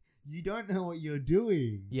 You don't know what you're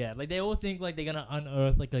doing. Yeah, like they all think like they're gonna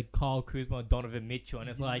unearth like a Kyle Kuzma or Donovan Mitchell, and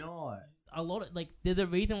it's You're like not. a lot of like there's a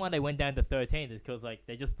reason why they went down to 13th is because like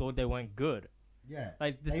they just thought they weren't good. Yeah.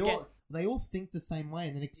 Like the They all think the same way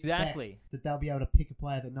and then expect Exactly. that they'll be able to pick a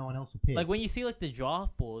player that no one else will pick. Like when you see like the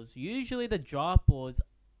draft boards, usually the draft boards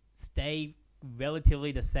stay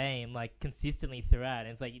relatively the same, like consistently throughout. And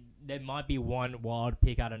it's like there might be one wild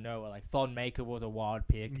pick out of nowhere, like Thon Maker was a wild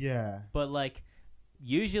pick, yeah. but like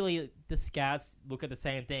usually the scouts look at the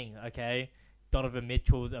same thing. Okay, Donovan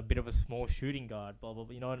Mitchell's a bit of a small shooting guard, blah blah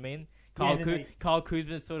blah. You know what I mean? Yeah, then Kyle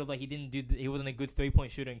Kuzma's sort of like he wasn't a good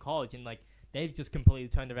 3-point shooter in college, and like they've just completely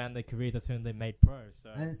turned around their careers as soon as they made pros. So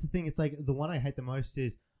And it's the thing, it's like the one I hate the most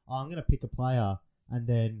is I'm going to pick a player and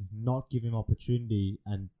then not give him opportunity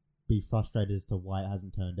and be frustrated as to why it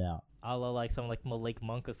hasn't turned out. a la like someone like Malik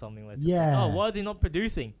Monk or something. Where it's Yeah. just like, oh, why is he not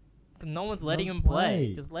producing? 'Cause no one's letting Let him him play.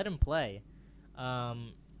 play. Just let him play.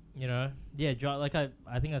 You know, yeah. Like I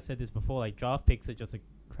think I said this before. Like draft picks are just a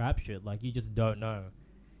crapshoot. Like you just don't know.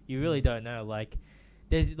 You really don't know. Like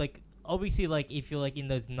there's like obviously like if you're like in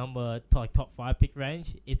those top 5 pick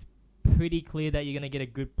range, it's pretty clear that you're gonna get a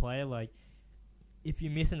good player. Like if you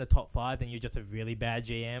miss in the top 5, then you're just a really bad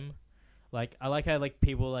GM. Like I like how like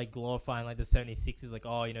people like glorifying like the 76ers, like,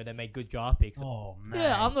 oh, you know, they make good draft picks. Oh man.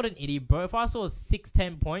 Yeah, I'm not an idiot, bro. If I saw a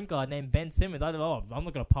 6'10" point guard named Ben Simmons, I'm not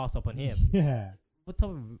gonna pass up on him. Yeah. What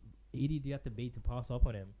type of idiot do you have to be to pass up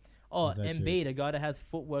on him? Oh, Exactly. Embiid, a guy that has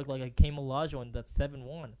footwork like a Hakeem Olajuwon, that's 7'1".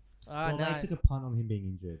 Well, Nah, they took a punt on him being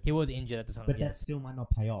injured. he was injured at the time. But yeah. that still might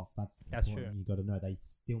not pay off. That's true. You got to know. They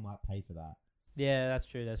still might pay for that. Yeah, that's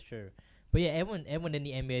true. That's true. But yeah, everyone in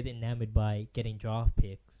the NBA is enamored by getting draft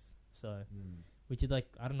picks. So, which is like,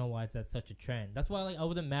 I don't know why that's such a trend. That's why like I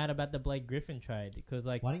wasn't mad about the Blake Griffin trade because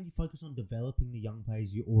like, Why don't you focus on developing the young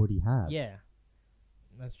players you already have? yeah,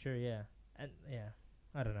 that's true. Yeah, and yeah,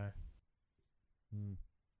 I don't know.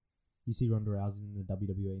 You see Ronda Rousey in the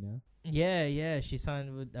WWE now? Yeah, she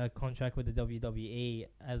signed with a contract with the WWE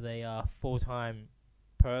as a full-time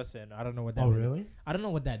person. I don't know what that means. Really? I don't know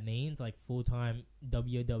what that means, like full-time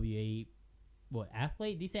WWE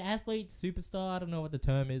athlete? Do you say athlete, superstar? I don't know what the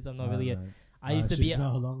term is. I'm not I really. don't know. I used to she's be.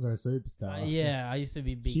 no longer a superstar. Yeah, I used to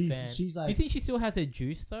be a big fan. She's Do like, you think she still has her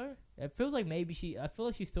juice though? It feels like maybe she. I feel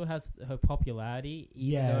like she still has her popularity,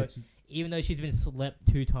 even though she's been slept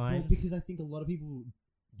 2 times. well, because I think a lot of people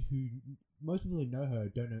most people who know her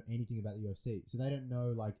don't know anything about the UFC, so they don't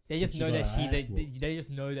know like they just know that they just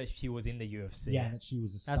know that she was in the UFC. yeah, and that she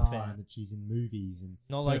was a That's star fair. and that she's in movies and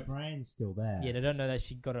Not so like- her brand's still there. Yeah, they don't know that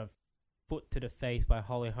she got a foot to the face by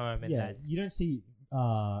Holly Holm and yeah, that. you don't see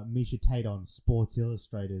Misha Tate on Sports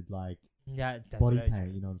Illustrated like That's body very paint.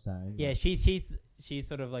 true. You know what I'm saying? Yeah, Like, she's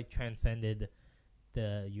sort of like transcended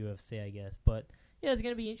the UFC, I guess. But yeah, it's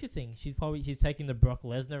gonna be interesting. She's taking the Brock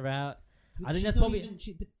Lesnar route. I think she's that's not probably. even-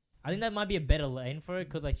 but I think that might be a better lane for her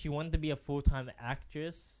because like she wanted to be a full-time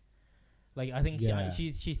actress. Like I think Yeah.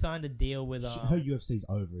 she signed a deal with her UFC's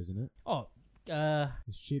over, isn't it? The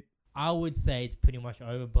ship. I would say it's pretty much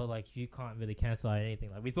over, but like you can't really cancel out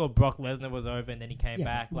anything. Like we thought Brock Lesnar was over and then he came Yeah,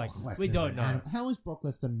 back. Brock Like we Lesnar's don't an know. animal. How is Brock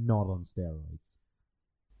Lesnar not on steroids?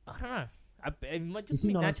 I don't know. It might just Is he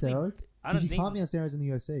be not on naturally- steroids? I don't Because you think. can't be on steroids in the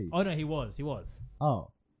UFC. Oh no, he was.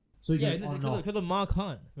 Oh. So he Yeah, goes on and off. because of Mark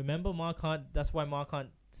Hunt. Remember Mark Hunt? That's why Mark Hunt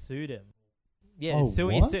sued him. Yeah, Oh,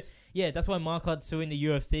 what? yeah, that's why Mark Hunt suing the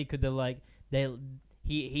UFC because they're like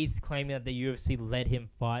he's claiming that the UFC let him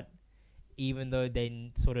fight, even though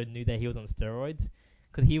they sort of knew that he was on steroids,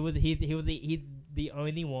 because he's the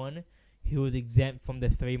only one who was exempt from the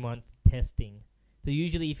 3-month testing. So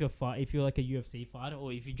usually if you're like a UFC fighter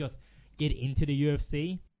or if you just get into the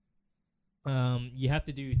UFC, you have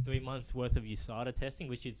to do 3 months worth of USADA testing,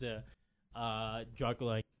 which is a drug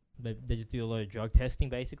like they just do a lot of drug testing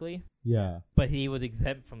basically. Yeah. But he was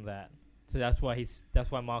exempt from that, so that's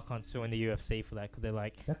why Mark Hunt's suing the UFC for that because they're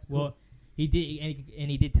like, That's cool. well, he did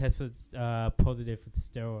and he did test for positive for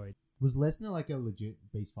steroids. Was Lesnar like a legit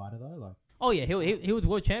beast fighter though? Like Oh yeah, he was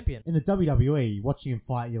world champion. in the WWE, watching him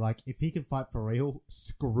fight, you're like, if he can fight for real,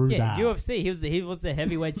 screw Yeah, that. UFC. He was a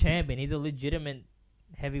heavyweight champion. He's a legitimate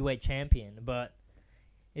heavyweight champion, but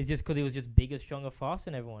it's just because he was just bigger, stronger, faster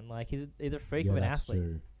than everyone. Like he's a freak yeah, of an that's athlete.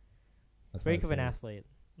 true. That's Freak very of an true. athlete.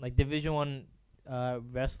 Like Division 1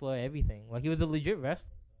 wrestler, everything. Like he was a legit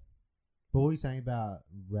wrestler. But what were you saying about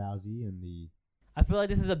Rousey and the? I feel like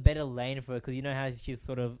this is a better lane for her because you know how she's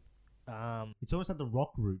sort of. It's almost like the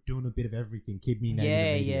Rock route, doing a bit of everything. Keep me named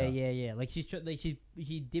in the media. Yeah. Like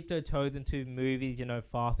she dipped her toes into movies, you know,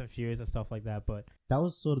 Fast and Furious and stuff like that. But That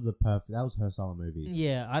was sort of that was her style of movie.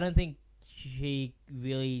 yeah, I don't think she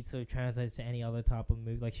really sort of translates to any other type of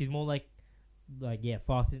movie. Like she's more like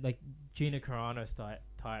Fast, like Gina Carano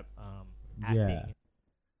type acting.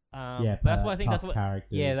 Yeah, that's why I think tough that's what.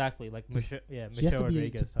 characters. Yeah, exactly. Like Just- Michelle She has to be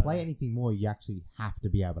Rodriguez. to play anything more. You actually have to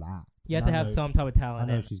be able to act. You have And to I have know- some type of I talent. don't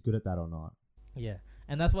know and- if she's good at that or not. Yeah,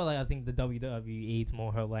 and that's why like I think the WWE is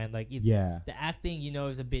more her lane. Like it's Yeah, the acting, you know,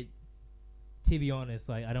 is a bit. To be honest,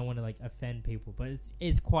 like I don't want to like offend people, but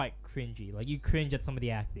it's quite cringy. Like you cringe at some of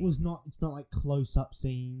the acting. well, it's not like close up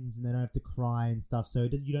scenes, and they don't have to cry and stuff. So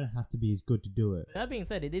you don't have to be as good to do it. That being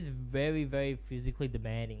said, it is very very physically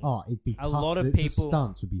demanding. Oh, it'd be A tough. lot of the people-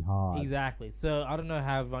 stunts would be hard. Exactly. So I don't know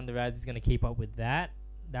how Ronda Rousey is gonna keep up with that.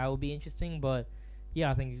 That would be interesting, but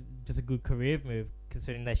yeah, I think it's just a good career move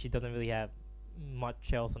considering that she doesn't really have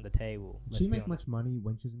much else on the table. Did let's she be make honest. much money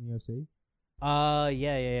when she was in the UFC?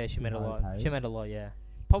 Yeah. She Too made a high lot. paid? She made a lot. Yeah,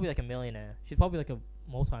 probably like a millionaire. She's probably like a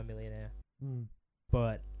multi-millionaire.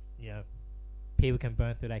 But you know, people can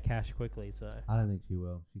burn through that cash quickly. So I don't think she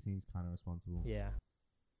will. She seems kind of responsible. yeah,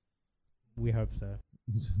 we hope so.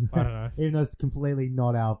 I don't know. Even though it's completely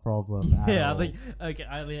not our problem. At Yeah, I all. think okay.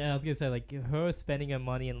 I was gonna say like her spending her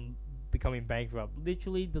money and becoming bankrupt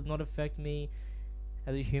literally does not affect me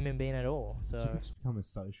as a human being at all. she So could just become a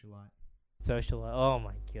socialite. social. Oh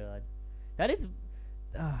my god, that is.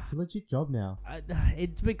 It's a legit job now.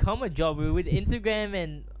 It's become a job with Instagram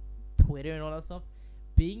and Twitter and all that stuff.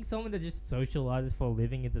 Being someone that just socializes for a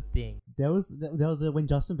living is a thing. There was when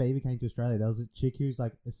Justin Bieber came to Australia. There was a chick who's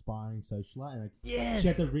like aspiring socialite, and like Yes. she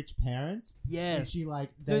had the rich parents, Yes. and she like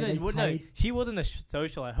No, they no, paid. she wasn't a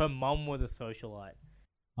socialite. Her mum was a socialite.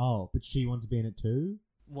 Oh, but she wanted to be in it too.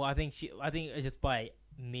 Well, I think it's just by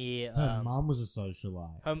mere. Her mum was a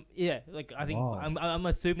socialite. Yeah, like I think Wow. I'm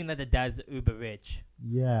assuming that the dad's uber rich,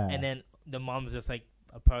 Yeah, and then the mom's just like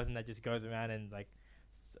a person that just goes around and like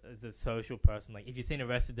is a social person. Like if you've seen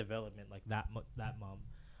Arrested Development, like that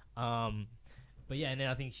mom. But yeah, and then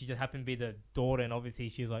I think she just happened to be the daughter, and obviously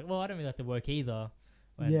she was like, well, I don't really like to work either.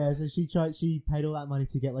 When- yeah. So she paid all that money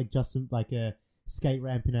to get like a skate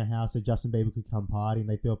ramp in her house so Justin Bieber could come party, and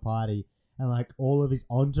they threw a party, and like all of his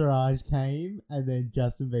entourage came, and then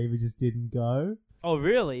Justin Bieber just didn't go. Oh,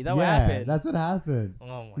 really? That what yeah, happened? that's what happened.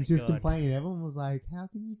 Oh my He's just god. complaining. Everyone was like, "How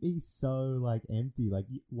can you be so like empty? Like,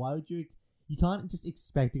 why would you? You can't just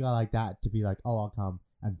expect a guy like that to be like, oh, I'll come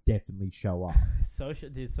and definitely show up.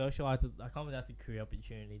 Socialize. I can't believe that's a career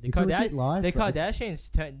opportunity. It's a legit life. The but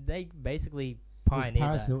Kardashians, they basically it was pioneered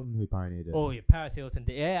Paris that. Hilton who pioneered it. Oh, yeah, Paris Hilton.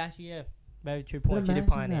 Yeah, actually, yeah. Very true But point. She did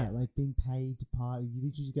imagine pioneer. that, like being paid to party. You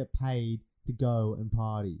literally just get paid to go and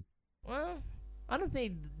party. Well, I don't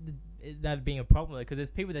think that being a problem because there's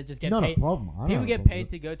people that just get Not paid. a problem. I don't People have a get problem paid with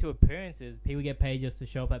to go to appearances. People get paid just to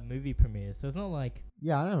show up at movie premieres. So it's not like it.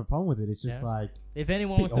 Yeah, I don't have a problem with it. It's just Yeah. like if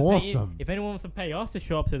anyone Be wants to awesome. pay, if anyone wants to pay us to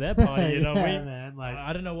show up to their party, you know, yeah, man. Like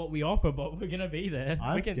I don't know what we offer, but we're gonna be there.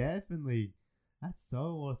 I We can, definitely. That's so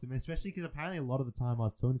awesome, especially because apparently a lot of the time I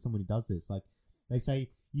was talking to someone who does this. Like they say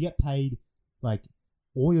you get paid like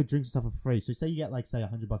all your drinks and stuff are free. So say you get like say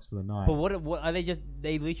 $100 for the night. but what are they just?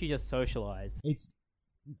 They literally just socialize. It's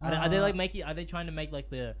Are they like making? Are they trying to make like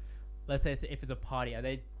the? Let's say if it's a party, are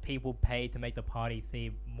they people paid to make the party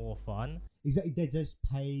seem more fun? exactly? They're just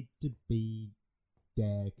paid to be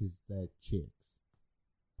there because they're chicks.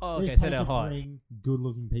 Oh, They're okay, so paid they're to hot. bring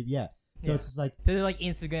good-looking people. Yeah. So Yeah. it's just like So they're like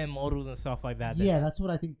Instagram models and stuff like that. yeah, that's what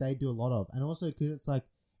I think they do a lot of, and also because it's like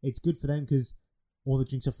it's good for them because all the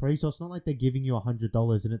drinks are free. So it's not like they're giving you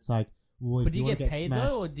 $100 and it's like, well, if But do you you want get to get paid smashed,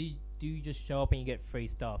 though, or do you just show up and you get free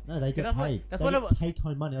stuff? no, they get that's what- paid. that's They what get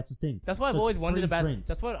take-home money. That's the thing. That's what I've So it's always wondered free about. drinks.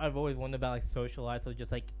 That's what I've always wondered about, like socialites or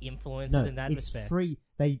just like influencers No, in that it's respect. free.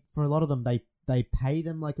 They for a lot of them, they pay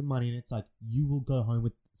them like money, and it's like you will go home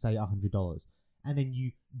with say $100, and then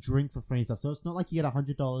you drink for free and stuff. So it's not like you get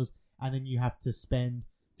 $100 and then you have to spend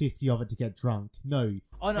 50 of it to get drunk. No,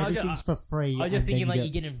 Oh no, everything's for free. I was just and thinking then like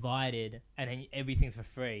you get invited and then everything's for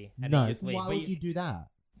free and no. then you just leave. Why But would you do that?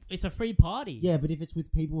 it's a free party. Yeah, but if it's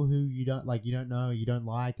with people who you don't like, you don't know, you don't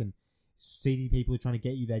like, and seedy people who are trying to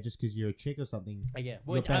get you there just because you're a chick or something. Yeah. you're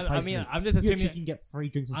Well, a bad I place mean, to be. I'm just If you're a assuming. chick, you can get free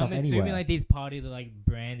drinks and I'm stuff assuming anywhere. like these parties are like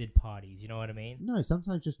branded parties. You know what I mean? No,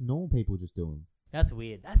 sometimes just normal people just do them. That's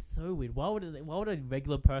weird. That's so weird. Why would a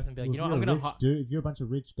regular person be like, Well, you know, if I'm you're a gonna. rich dude, if you're a bunch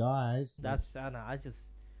of rich guys, That's I don't know.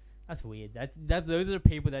 That's weird. Those are the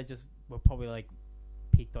people that just were probably like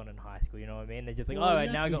picked on in high school. You know what I mean? They're just like, well, all you right,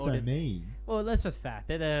 have now to I be got all so this. mean. Well, that's just fact.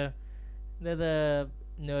 They're the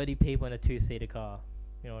nerdy people in a 2-seater car.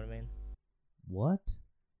 You know what I mean? What?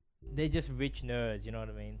 They're just rich nerds. You know what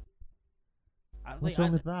I mean? What's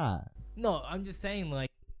wrong with that? No, I'm just saying like,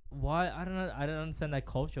 why? I don't know. I don't understand that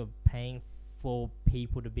culture of paying for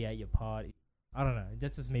people to be at your party. I don't know.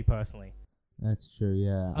 That's just me personally. That's true,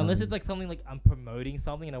 yeah. Unless it's like something like I'm promoting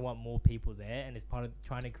something and I want more people there, and it's part of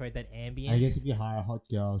trying to create that ambience. I guess if you hire a hot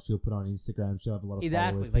girl, she'll put it on Instagram. She'll have a lot of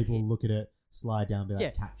Exactly, followers. like People will look at it, slide down, be like, yeah,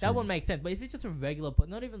 caption. that one makes sense. But if it's just a regular,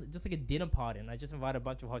 not even just like a dinner party, and I just invite a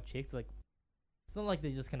bunch of hot chicks, like it's not like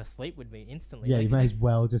they're just gonna sleep with me instantly. Yeah, like, you may as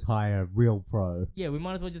well just hire a real pro. yeah, we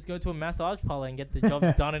might as well just go to a massage parlor and get the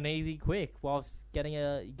job done and easy, quick, whilst getting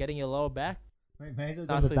your lower back. May as well go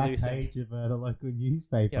to Nicely the back loosened. page of the local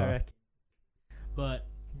newspaper. Yeah, I reckon. But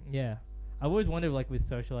yeah, I always wondered like with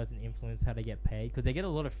socialites and influence how they get paid because they get a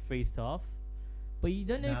lot of free stuff, but you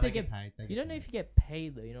don't know if they get paid. you don't know if you get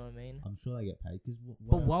paid though. You know what I mean? I'm sure they get paid. Cause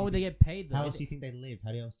But why would they get paid though? How else do you think they live?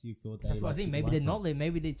 How else do you feel they That's what I like, think. live Maybe their they're not lifestyle? live.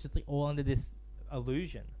 Maybe they're just like all under this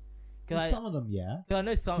illusion. Well, Cause some of them, yeah. I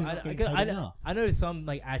know some. 'Cause they're not getting paid enough. I know some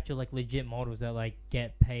like actual like legit models that like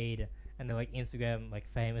get paid and they're like Instagram like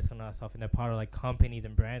famous and all that stuff, and they're part of like companies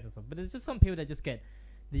and brands and stuff. But there's just some people that just get.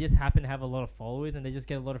 They just happen to have a lot of followers and they just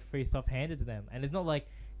get a lot of free stuff handed to them. And it's not like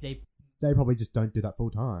They probably just don't do that full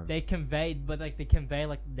time. they convey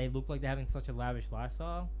like they look like they're having such a lavish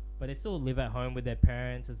lifestyle, but they still live at home with their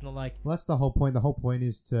parents. It's not like Well, that's the whole point. The whole point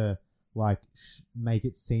is to like make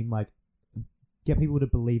it seem like get people to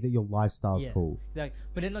believe that your lifestyle's Yeah. cool. but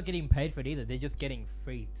they're not getting paid for it either. They're just getting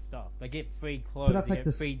free stuff. They get free clothes. But that's they like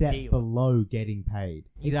get the free step deal. below getting paid.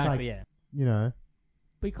 Exactly. It's like, Yeah. you know.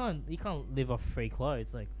 But you can't live off free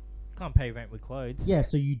clothes. Like you can't pay rent with clothes. Yeah,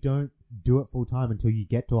 so you don't do it full time until you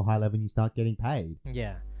get to a high level and you start getting paid.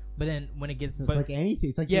 Yeah. But then when it gets So it's like anything.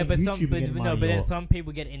 It's like yeah, but YouTube some and but, getting no, money but then or- some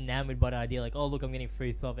people get enamored by the idea like, oh look, I'm getting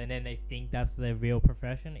free stuff, and then they think that's their real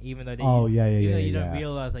profession, even though they Oh, yeah, even yeah, though yeah. you yeah. don't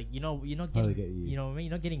realize like you're not Totally getting get you. know what I mean,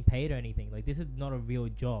 you're not getting paid or anything. Like this is not a real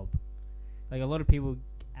job. Like a lot of people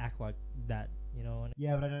act like that, you know. And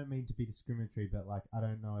Yeah, but I don't mean to be discriminatory, but like I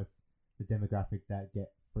don't know if the demographic that get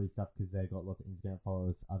free stuff because they've got lots of Instagram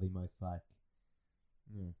followers are the most like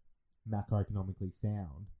macroeconomically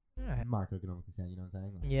sound. yeah, Microeconomically sound, you know what I'm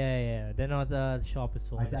saying? Like, yeah, they're not the sharpest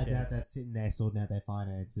sword. I in the doubt they're sheds. sitting there sorting out their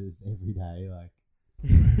finances every day, like.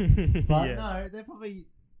 But Yeah. no, they're probably.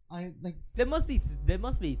 I like. There must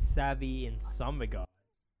be savvy in some regard.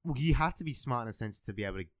 Well, you have to be smart in a sense to be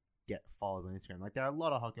able to get followers on Instagram. Like, there are a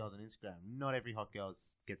lot of hot girls on Instagram. Not every hot girl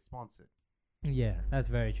gets sponsored. Yeah, that's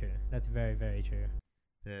very true. That's very, very true.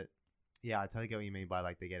 But yeah, I totally get what you mean by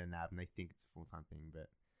like they get a nab and they think it's a full-time thing. But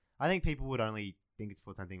I think people would only think it's a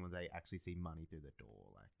full-time thing when they actually see money through the door.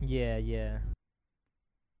 Like, Yeah, yeah.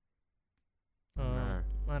 No.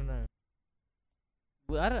 I don't know.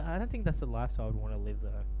 Well, I don't think that's the lifestyle I would want to live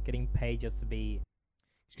though. Getting paid just to be.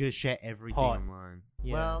 just gonna share everything Hot. online.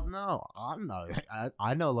 Yeah. Well, no, I don't know.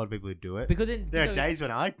 I know a lot of people who do it. Because then There are days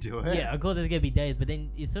when I do it. Yeah, of course there's gonna be days, but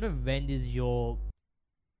then it sort of renders your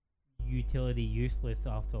utility useless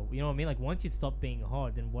after. You know what I mean? Like once you stop being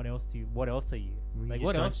hot, then what else are you? Well, you Like just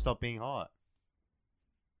what don't else? stop being hot.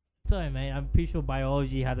 Sorry, mate. I'm pretty sure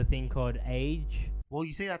biology has a thing called age. Well,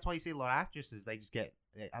 you see, that's why you see a lot of actresses. They just get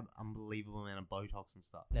unbelievable amount of Botox and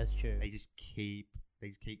stuff. That's true. They just keep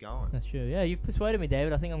going. That's true. Yeah, you've persuaded me,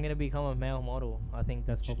 David. I think I'm gonna become a male model. I think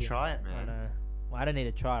that's You should probably. try it, I man. know. Well, I don't need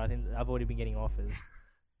to try it. I think I've already been getting offers.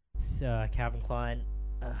 So, Calvin Klein,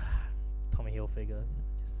 Tommy Hilfiger,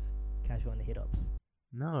 just casual on the hit ups.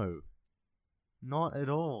 No, not at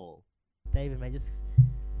all. David, mate, just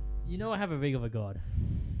I have a rig of a god.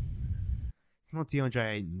 It's not DeAndre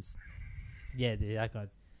Ayton's. Yeah, dude,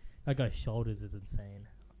 that guy's shoulders is insane.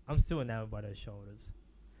 I'm still enamored by those shoulders.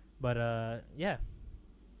 But yeah,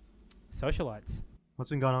 socialites.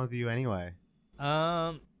 What's been going on with you anyway?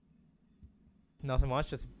 Nothing much.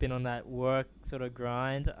 Just been on that work sort of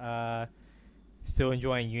grind. Still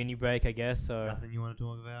enjoying uni break, I guess. So Nothing you want to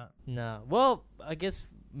talk about? no. Well, I guess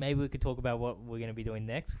maybe we could talk about what we're gonna be doing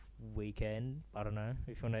next weekend. I don't know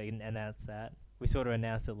if you want to announce that. We sort of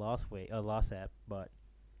announced it last app, but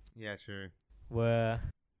Yeah, true. we're.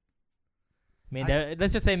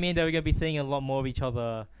 Let's just say me and Dave are gonna be seeing a lot more of each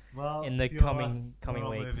other. Well, In the few of coming us, we're all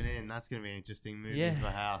weeks. moving in. That's gonna be interesting. Moving Yeah. into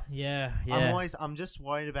a house. Yeah, yeah. I'm just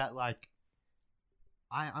worried about like.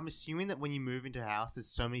 I'm assuming that when you move into a house, there's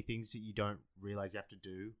so many things that you don't realize you have to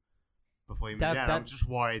do before you move That- down. that- I'm just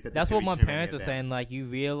worried that That's there's what my gonna be too many parents of were them. saying. Like, you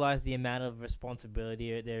realize the amount of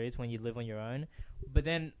responsibility there is when you live on your own. But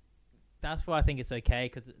then, that's why I think it's okay,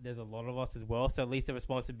 because there's a lot of us as well. So at least the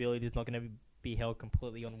responsibility is not going to be held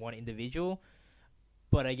completely on one individual.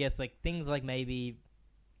 But I guess like things like maybe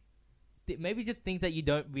just things that you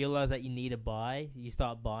don't realize that you need to buy, you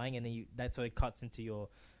start buying, and then that sort of cuts into your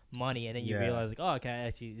money, and then you Yeah. realize like, oh, okay,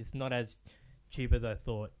 actually it's not as cheap as I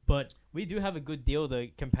thought. But we do have a good deal though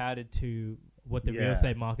compared to what the real Yeah.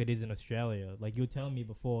 estate market is in Australia. Like you were telling me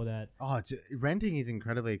before that. Renting is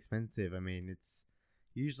incredibly expensive. I mean, it's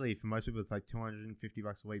usually for most people it's like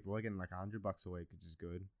 $250 a week, but we're getting like $100 a week, which is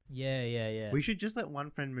good. Yeah. We should just let one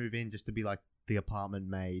friend move in just to be like the apartment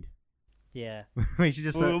maid. Yeah. We should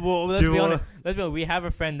just. Well, let's do be all honest. Let's be honest. We have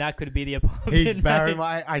a friend that could be the apartment. He's Barry.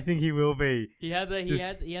 mate. I think he will be He had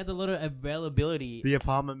the lot of availability. the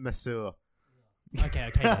apartment masseur. Okay.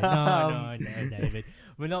 No, David.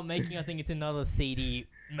 We're not making. I think it's another CD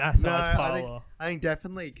massage parlor. I think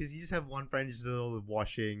definitely because you just have one friend just does all the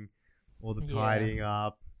washing, all the Yeah. tidying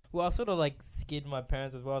up. Well, I sort of like skid my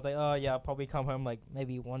parents as well. I was like, oh yeah, I'll probably come home like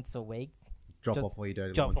maybe once a week, Drop Just off all your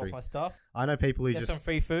dirty drop laundry. off my stuff, I know people who get some just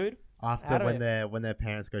free food. after out of when their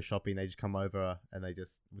parents go shopping, they just come over and they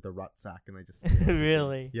just with a rucksack and they just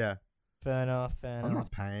Really? yeah. Fair enough. I'm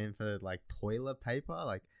not paying for like toilet paper.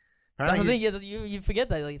 Like I apparently think you forget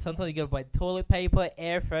that. Like sometimes you gotta buy toilet paper,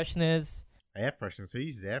 air fresheners. air fresheners. Who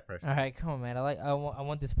uses air fresheners? All right, come on, man. I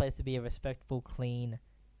want this place to be a respectable, clean.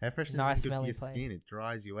 Air fresheners nice is good for smelling your place. skin. It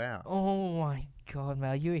dries you out. Oh my god,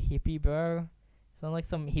 man, are you a hippie, bro? Sound like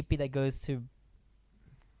some hippie that goes to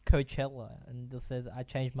Coachella and just says, "I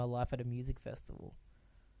changed my life at a music festival."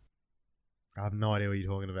 I have no idea what you're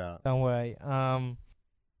talking about. Don't worry.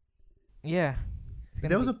 Yeah.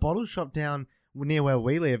 There was a bottle shop down near where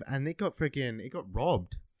we live, and it got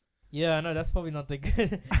robbed. Yeah, I know that's probably not the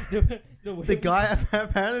good. The guy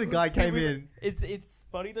apparently the guy came in. It's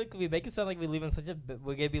funny though, 'cause we make it sound like we're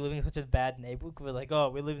gonna be living in such a bad neighborhood. 'Cause we're like, oh,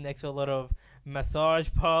 we live next to a lot of massage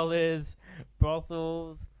parlors,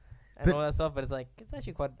 brothels, and all that stuff. But it's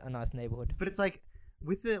actually quite a nice neighborhood. But it's like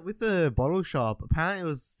with the bottle shop. Apparently, it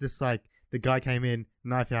was just like the guy came in,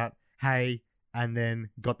 knife out, hey, and then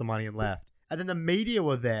got the money and left. And then the media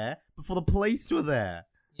were there before the police were there.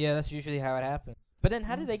 Yeah, that's usually how it happens. But then,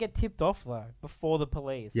 how did they get tipped off though before the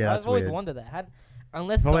police? Yeah, that's I've always weird. wondered that.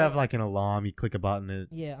 Unless Probably have like an alarm. You click a button. And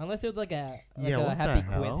yeah, unless it was like a Yeah, what the happy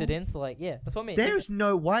hell? coincidence. Like, yeah, that's what I mean. there's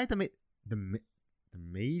no why the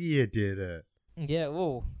media did it. Yeah.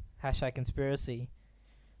 Oh, hashtag conspiracy.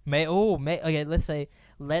 Okay. Let's say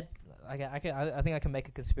I think I can make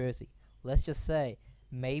a conspiracy. Let's just say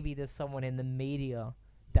maybe there's someone in the media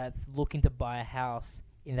that's looking to buy a house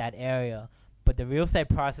in that area. But the real estate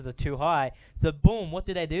prices are too high. So boom, what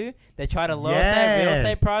do? They try to lower their real estate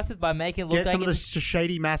Yes. prices by making it look Get like some of the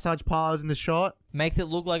shady massage parlors in the shot. makes it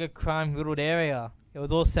look like a crime-riddled area. It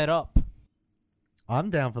was all set up. I'm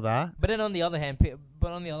down for that. But then on the other hand,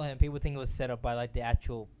 people think it was set up by like the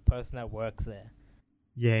actual person that works there.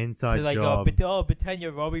 Yeah, inside So like, job. pretend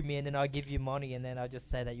you're robbing me, and then I'll give you money, and then I'll just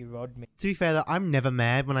say that you robbed me. To be fair though, I'm never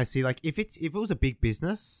mad when I see like if it was a big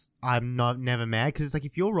business, I'm never mad because it's like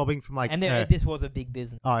if you're robbing from like And then, this was a big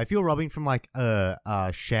business. if you're robbing from like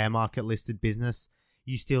a share market listed business,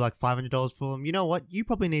 you steal like $500 for them. You know what? You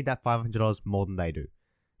probably need that $500 more than they do.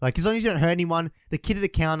 Like as long as you don't hurt anyone, the kid at the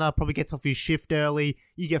counter probably gets off his shift early.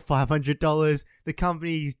 You get $500. The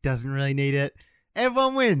company doesn't really need it.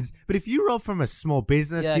 Everyone wins. But if you rob from a small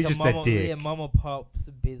business, you're like just a dick. Yeah, mom or pop's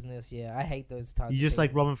business. Yeah, I hate those types. You of just like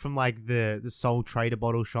people. robbing from like the sole trader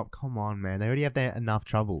bottle shop. Come on, man. They already have that enough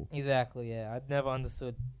trouble. Exactly. Yeah, I've never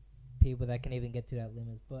understood people that can even get to that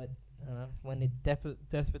limit. But when it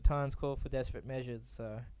desperate times call for desperate measures,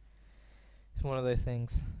 so it's one of those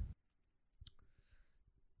things.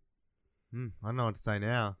 I don't know what to say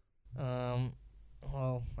now.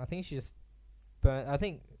 Well, I think you should just burn. I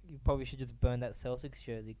think you probably should just burn that Celtics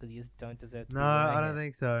jersey because you just don't deserve to. No, be wearing I don't it.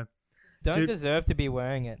 think so. Don't Dude- deserve to be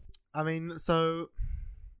wearing it. I mean, so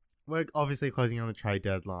we're obviously closing on the trade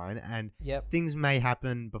deadline, and Yep. things may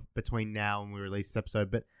happen between now and we release this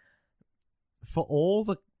episode. But for all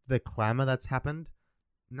the clamour that's happened,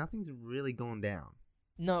 nothing's really gone down.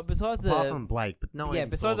 No, besides Apart the from Blake, but no one yeah,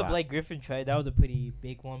 even besides saw the that. Blake Griffin trade, that was a pretty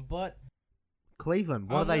big one. But Cleveland,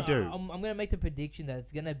 what do they do? I'm gonna make the prediction that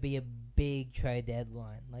it's gonna be a big trade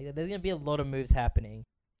deadline. Like there's gonna be a lot of moves happening.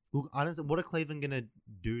 Look, I don't. What are Cleveland gonna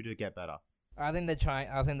do to get better? I think they're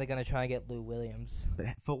gonna try and get Lou Williams. But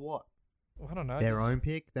for what? I don't know. Their own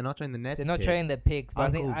pick? They're not trading the Nets. They're not pick. trading their picks.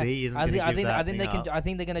 But Uncle D isn't I gonna think, give that I think they thing can. up. I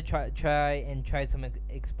think they're gonna try and trade some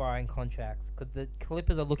expiring contracts because the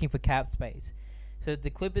Clippers are looking for cap space. So if the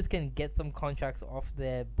Clippers can get some contracts off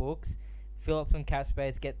their books, fill up some cap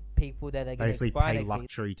space, get people that are going to Basically, expire pay next season.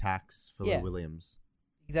 luxury tax for Yeah. Lou Williams.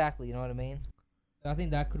 Exactly, you know what I mean? I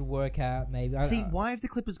think that could work out. Maybe. See, why have the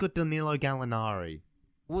Clippers got Danilo Gallinari?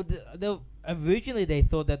 Well, originally they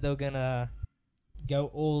thought that they were gonna go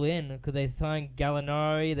all in because they signed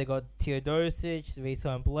Gallinari, they got Teodosic, they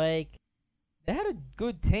signed Blake. They had a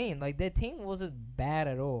good team. Like their team wasn't bad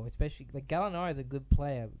at all. Especially like Gallinari is a good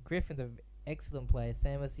player. Griffin's an excellent player.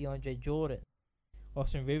 Same as DeAndre Jordan.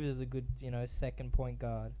 Austin Rivers is a good, second point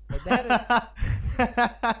guard. Like they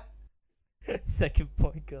had a second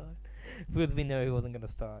point guard because we know he wasn't gonna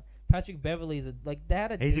start. Patrick Beverley's they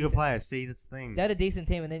had a He's a good decent- player. See, that's the thing. They had a decent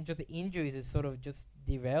team, and then just the injuries has sort of just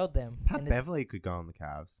derailed them. Pat And Beverly could go on the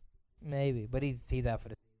Cavs. maybe, but he's out for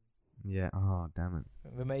the Yeah. Oh, damn it.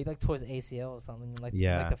 remember he towards ACL or something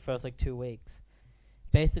Yeah. the first 2 weeks.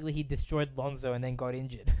 Basically, he destroyed Lonzo and then got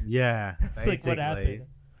injured. Yeah. That's Basically. what happened.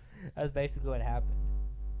 That's basically what happened.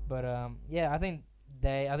 But yeah, I think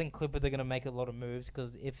Clippers are gonna make a lot of moves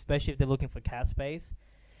because especially if they're looking for cap space.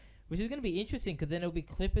 Which is going to be interesting because then it'll be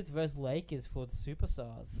Clippers versus Lakers for the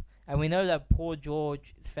superstars. And we know that Paul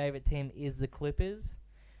George's favorite team is the Clippers.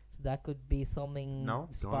 So that could be something No,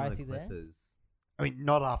 spicy the there. Clippers. I mean,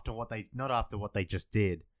 not after what they just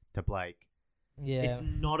did to Blake. Yeah. It's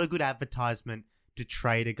not a good advertisement to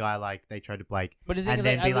trade a guy like they traded Blake But the thing and is,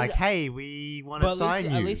 then like, be at like, least- "Hey, we want to But sign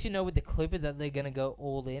you." at least you know with the Clippers that they're going to go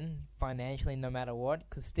all in financially no matter what.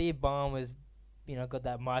 Because Steve Ballmer's, got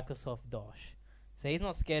that Microsoft dosh. So he's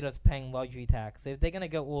not scared of paying luxury tax. So if they're going to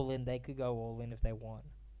go all in, they could go all in if they want.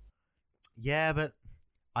 Yeah, but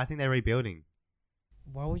I think they're rebuilding.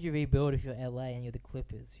 Why would you rebuild if you're LA and you're the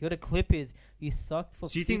Clippers? You're the Clippers. You sucked for.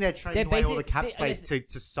 So you think they're trading away all the cap space they-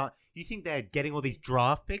 to sign? You think they're getting all these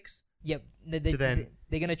draft picks Yep. to then-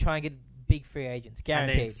 They're going to try and get big free agents. and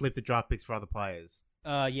Guaranteed. then flip the draft picks for other players?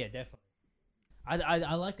 Yeah, definitely.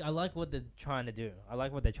 I like what they're trying to do. I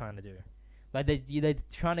like what they're trying to do. Like they're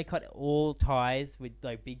trying to cut all ties with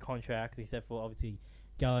big contracts, except for obviously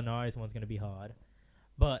Gallinari's one's gonna be hard.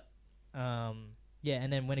 But yeah,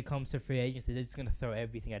 and then when it comes to free agency, they're just gonna throw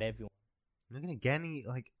everything at everyone. They're gonna get any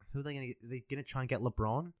who are they gonna get? They're gonna try and get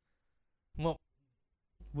LeBron. Well,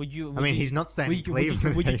 would you? I mean, he's not staying in Would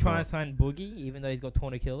Cleveland. you try anymore. and sign Boogie even though he's got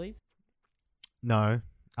torn Achilles? No,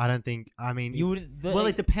 I don't think. I mean, You wouldn't. well,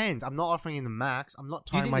 it depends. I'm not offering him the max. I'm not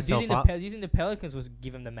tying using, myself using up. Using the Pelicans was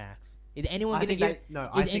give him the max. Is anyone I gonna think give? they, no,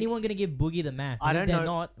 I Is think anyone gonna give Boogie the max? I And don't if they're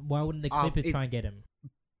know. not, why wouldn't the Clippers it- try and get him?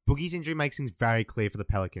 Boogie's injury makes things very clear for the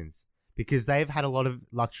Pelicans because they've had a lot of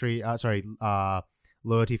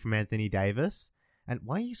loyalty from Anthony Davis. And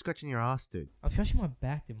why are you scratching your ass, dude? I'm stretching my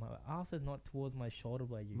back, dude. My ass is not towards my shoulder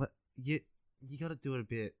blade. What, you got to do it a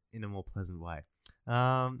bit in a more pleasant way.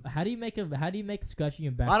 How do you make scratching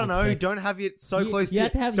your back? I don't know. look Don't have it so You- close you to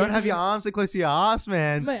have to have- don't you have have your to- arms so close to your ass,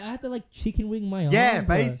 man. Mate, I had to like chicken wing my arm. Yeah,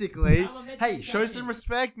 bro. basically. How am I meant to Hey, show scratch some it?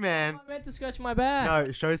 respect, How man. am I meant to scratch my back?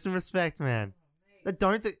 No, show some respect, man.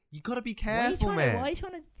 Don't. You gotta be careful, why man. are you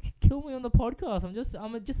trying to kill me on the podcast? I'm just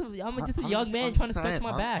a young man trying to scratch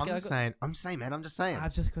my back. I'm just saying, man. I'm just saying.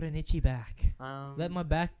 I've just got an itchy back. Um, Let my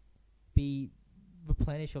back be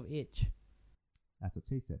replenished of itch. That's what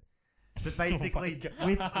she said. But basically,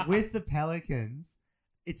 with the Pelicans,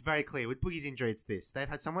 it's very clear. With Boogie's injury, it's this. They've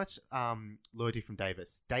had so much loyalty from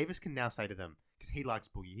Davis. Davis can now say to them, because he likes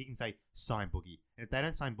Boogie, he can say, sign Boogie. And if they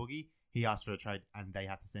don't sign Boogie, he asks for a trade and they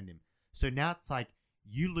have to send him. So now it's like,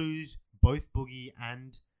 you lose both Boogie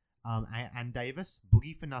and Davis.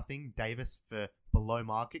 Boogie for nothing, Davis for below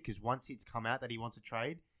market, because once it's come out that he wants a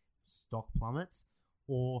trade, stock plummets.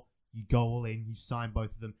 Or you go all in, you sign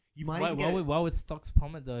both of them. You might even get Why would stocks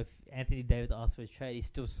plummet though if Anthony Davis asked for a trade? He's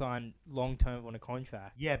still signed long term on a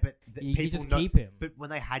contract. Yeah, but You people just know, keep him. But when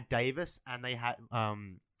they had Davis and they had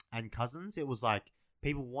and Cousins, it was like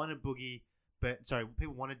people wanted Boogie,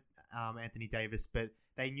 people wanted Anthony Davis, but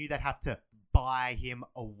they knew they'd have to buy him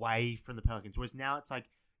away from the Pelicans. Whereas now it's like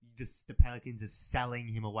the Pelicans are selling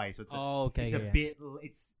him away, so it's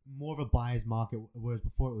It's more of a buyer's market, whereas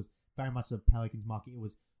before it was very much the Pelicans market. It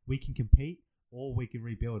was, we can compete or we can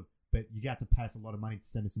rebuild, but you got to pay us a lot of money to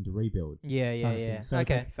send us into rebuild. Yeah. kind of thing. So it's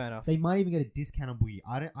okay, like, fair enough. They might even get a discount on Boogie.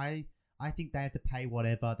 I think they have to pay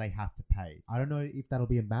whatever they have to pay. I don't know if that'll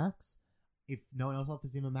be a max. If no one else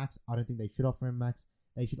offers him a max, I don't think they should offer him max.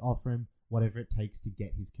 They should offer him whatever it takes to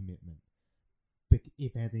get his commitment.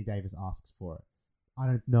 If Anthony Davis asks for it. I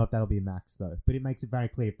don't know if that'll be a max though. But it makes it very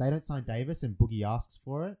clear. If they don't sign Davis and Boogie asks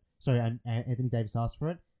for it, and Anthony Davis asks for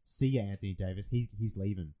it, see ya, Anthony Davis. He's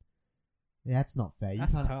leaving. That's not fair.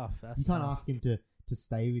 That's tough. You can't ask him to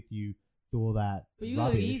stay with you through all that But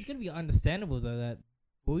rubbish. he's gonna be understandable though that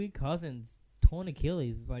Boogie Cousins torn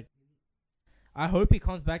Achilles. Like, I hope he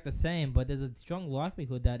comes back the same, but there's a strong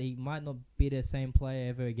likelihood that he might not be the same player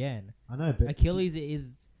ever again. I know, but Achilles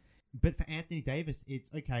is. But for Anthony Davis, it's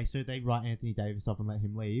okay. So they write Anthony Davis off and let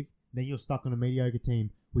him leave. Then you're stuck on a mediocre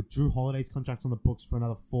team with Drew Holiday's contract on the books for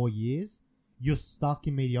another 4 years. You're stuck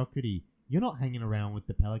in mediocrity. You're not hanging around with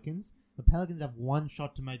the Pelicans. The Pelicans have one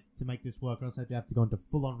shot to make this work, or else they have to go into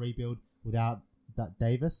full-on rebuild without that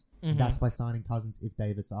Davis. Mhm. That's by signing Cousins if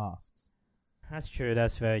Davis asks. That's true.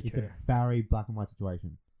 That's very It's true. a very black and white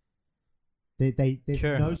situation. There's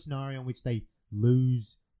Sure. no scenario in which they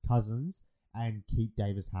lose Cousins and keep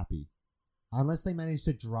Davis happy. Unless they manage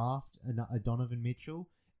to draft a Donovan Mitchell,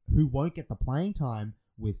 who won't get the playing time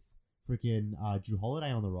with freaking Drew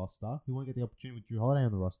Holiday on the roster, who won't get the opportunity with Drew Holiday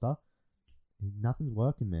on the roster, nothing's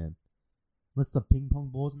working, man. Unless the ping pong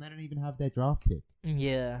balls, and they don't even have their draft pick.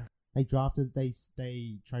 Yeah. They traded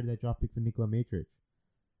their draft pick for Nikola Mirotic,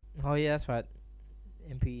 Oh yeah, that's right.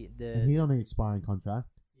 and he's on an expiring contract.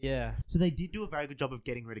 Yeah. So they did do a very good job of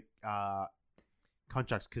getting rid of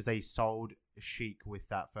contracts because they sold Sheik with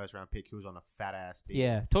that first round pick who was on a fat ass deal.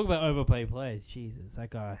 Yeah. Talk about overplayed players. Jesus, that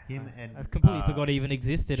guy. Him and I've completely forgot he even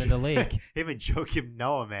existed in the league. Him and Joakim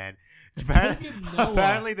Noah, man. Joakim Noah.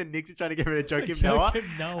 Apparently the Knicks are trying to get rid of Joakim Noah.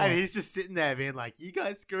 Joakim Noah. And he's just sitting there being like, you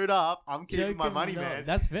guys screwed up. I'm keeping my Joakim money, Noah. man.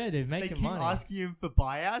 That's fair, dude. They Making keep money. asking him for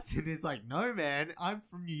buyouts, and he's like, "No, man, I'm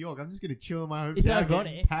from New York. I'm just gonna chill in my hometown, It's getting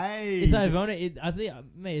ironic. paid." It's ironic. I think,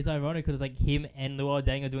 mate, it's ironic because like him and Luol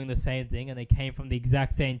Deng are doing the same thing, and they came from the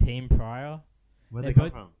exact same team prior. Where'd They're they come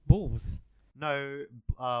both from? Bulls. No,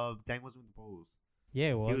 Dang wasn't with the Bulls. Yeah,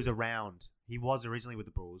 it was. He was around. He was originally with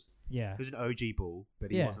the Bulls. yeah. He was an OG Bull,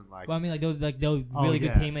 but he Yeah. wasn't like. Well, I mean, they were Oh, really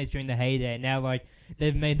yeah. good teammates during the heyday. Now, like,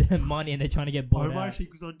 they've made their money and they're trying to get bought Omar out.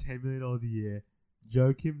 Sheik was on $10 million a year.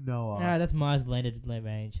 Joakim Noah. Nah, that's Myers Leonard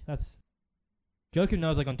range. That's Joakim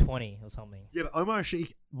Noah's like on 20 or something. Yeah, but Omar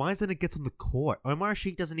Sheik, Myers Leonard gets on the court. Omar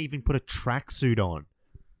Sheik doesn't even put a tracksuit on.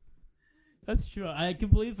 That's true. I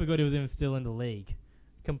completely forgot he was even still in the league.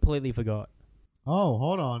 Completely forgot. Oh,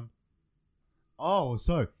 hold on. Oh,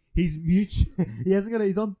 so he's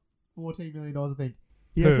he's on $14 million, I think.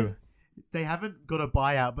 He Who? hasn't. They haven't got a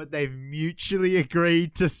buyout, but they've mutually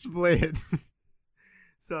agreed to split.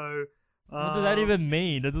 So. What does that even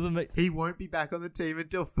mean? That doesn't make. He won't be back on the team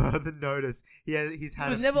until further notice. He's had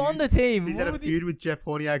He was a never feud- on the team. He's What had a would he- feud with Jeff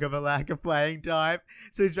Horniak over lack of playing time.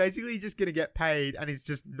 So he's basically just going to get paid and he's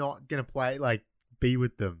just not going to play, be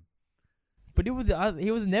with them. But he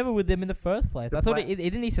was never with them in the first place. The I thought pla-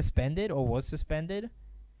 isn't he suspended or was suspended?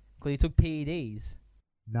 Because he took PEDs.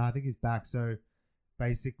 No, I think he's back. So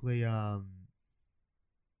basically,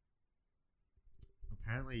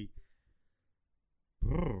 Apparently,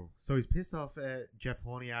 So he's pissed off at Jeff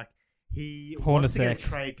Horniak. He wants to get a Hornacek.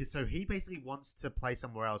 trade, so he basically wants to play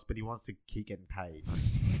somewhere else, but he wants to keep getting paid.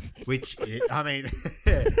 Which, I mean,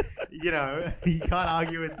 you can't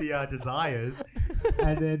argue with the desires.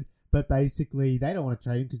 And then, but basically, they don't want to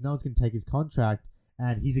trade him because no one's going to take his contract,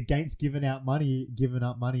 and he's against giving up money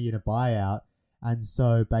in a buyout. And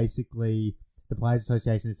so, basically, the Players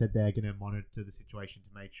Association has said they're going to monitor the situation to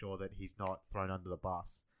make sure that he's not thrown under the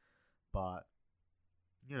bus. But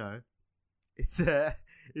it's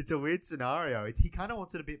a weird scenario. He kind of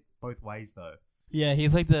wants it a bit both ways, though. Yeah,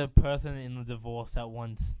 he's like the person in the divorce that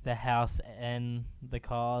wants the house and the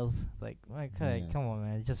cars. It's like, okay, Yeah. come on,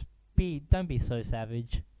 man. Don't be so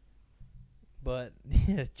savage. But,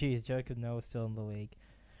 yeah, geez, Joker Noah's still in the league.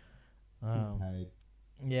 Paid.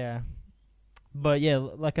 Yeah. But, yeah,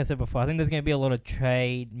 like I said before, I think there's going to be a lot of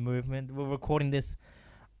trade movement. We're recording this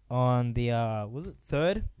on the, was it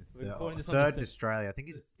 3rd? We're recording this on the Third in Australia. I think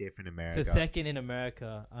it's different in America. So second in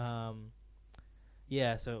America.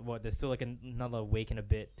 Yeah, so there's still like another week and a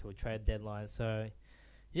bit to a trade deadline. So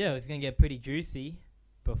yeah, it's gonna get pretty juicy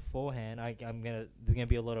beforehand. There's gonna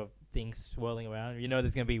be a lot of things swirling around.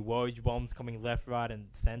 There's gonna be Woj bombs coming left, right, and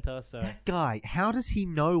center. So That guy, how does he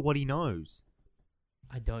know what he knows?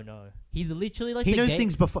 I don't know. He's literally like He the knows game-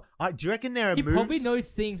 things before. Do you reckon there are He moves? probably knows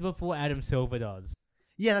things before Adam Silver does.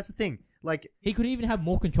 Yeah, that's the thing. Like, He could even have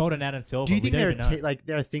more control than Adam Silver. do you think We there don't are even know.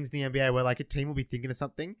 there are things in the NBA where like a team will be thinking of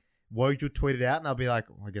something, Woj will tweet it out, and they'll be like,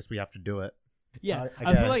 well, "I guess we have to do it." Yeah, I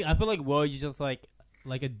I feel like Woj is just like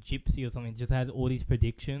a gypsy or something. Just has all these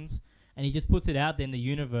predictions, and he just puts it out there in the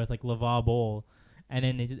universe like LeVar Ball, and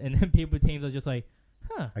then teams are just like,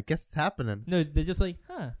 huh? I guess it's happening No, they're just like,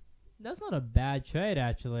 huh? That's not a bad trade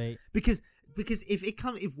actually. because if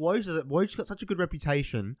Woj does it, Woj's got such a good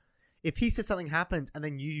reputation. If he says something happens and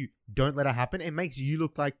then you don't let it happen, it makes you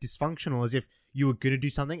look like dysfunctional, as if you were going to do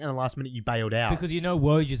something and at the last minute you bailed out. Because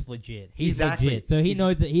Woj is legit. He's Exactly. legit, so he He's-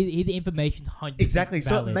 knows that the information's 100% Exactly.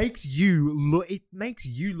 So valid. it makes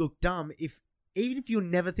you look dumb even if you're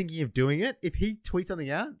never thinking of doing it. If he tweets something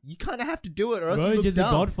out, you kind of have to do it, or else you Woj look is the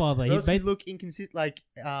dumb. Godfather. Or He's else you look inconsistent. Like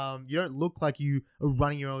you don't look like you are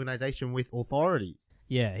running your organization with authority.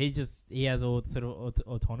 Yeah, he has all sort of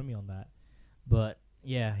autonomy on that. But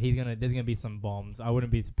yeah, there's gonna be some bombs. I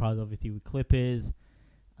wouldn't be surprised, obviously, with Clippers.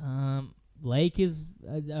 Lakers,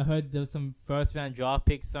 I heard there was some first round draft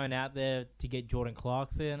picks thrown out there to get Jordan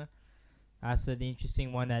Clarkson. That's an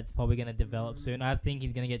interesting one that's probably gonna develop soon. I think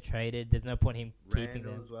he's gonna get traded. There's no point in him keeping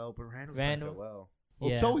Randall him. as well, but Randall's Randall- playing so well. Yeah.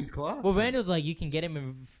 Well, so is Clarkson. Well, Randall's like you can get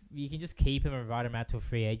him, you can just keep him and ride him out to a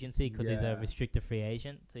free agency because he's Yeah. a restricted free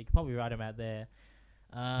agent. So you can probably ride him out there.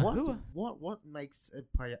 Who- What makes a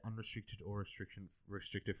player unrestricted or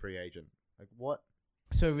restricted free agent? Like what?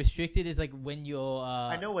 So restricted is like when you're.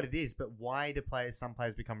 I know what it is, but why do some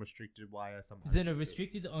players become restricted? Why are some? Then a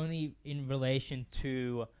restricted is only in relation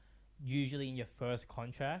to usually in your first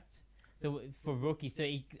contract. So for rookies, so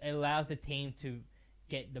it allows the team to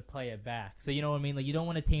get the player back. So you know what I mean? Like you don't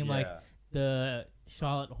want a team like the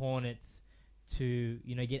Charlotte Hornets to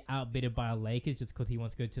get outbidded by a Lakers just because he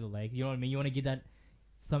wants to go to the Lakers. You know what I mean? You want to give that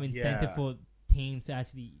some incentive Yeah. for teams to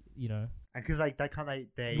actually and because like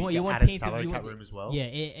they You want- get you want added teams to- salary you cap want- room as well. Yeah,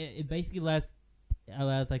 it basically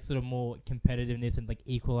allows like sort of more competitiveness and like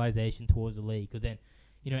equalization towards the league. Because then,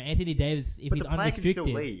 Anthony Davis, if but he's the player can unrestricted, still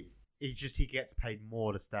leave. He gets paid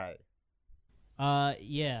more to stay.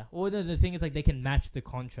 yeah. Or the thing is like they can match the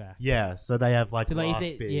contract. Yeah, so they have like So like last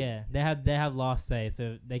if bid. they have last say,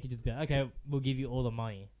 so they could just be like, okay, we'll give you all the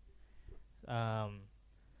money.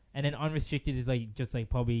 And then unrestricted is like just like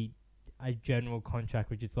probably a general contract,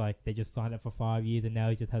 which is like they just signed up for 5 years and now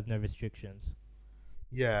he just has no restrictions.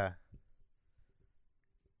 Yeah.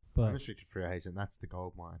 But Unrestricted free agent, that's the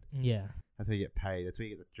gold mine. yeah, That's how you get paid. That's where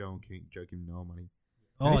you get the Joakim Noah money.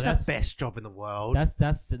 oh, And it's that's the best job in the world. that's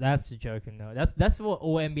the joking though. That's what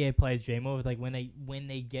all NBA players dream of. Like when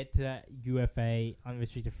they get to that UFA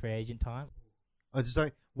unrestricted free agent time. I just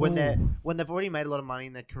don't when they've already made a lot of money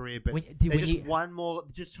in their career, but they're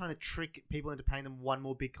just trying to trick people into paying them one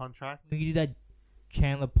more big contract. When you do that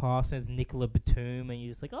Chandler Parsons, Nicola Batum, and you're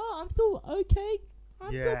just like, oh, I'm still okay. I'm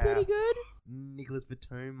still Yeah. pretty good. Nicholas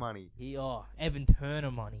Batum money. Evan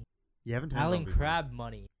Turner money. You haven't heard Alan of his Crabb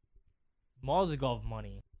money. Mozgov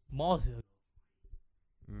money. Mozgov.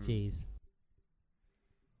 money. Jeez.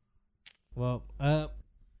 Well,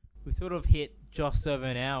 we sort of hit just over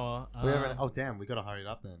an hour. Oh damn, we gotta hurry it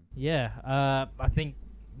up then. Yeah. I think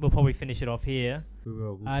we'll probably finish it off here. We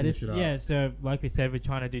will. We'll finish it up. Yeah. So like we said, we're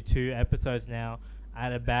trying to do 2 episodes now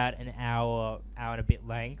at about an hour and a bit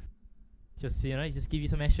length. Just just give you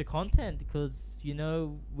some extra content because we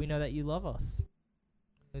know that you love us.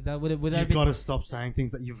 Would that You've be, got to stop saying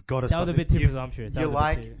things that you've got to that stop. was a bit too You- presumptuous. That You're was a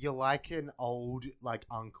like bit too- you're like an old like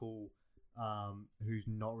uncle, who's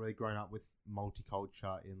not really grown up with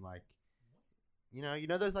multiculture in like, you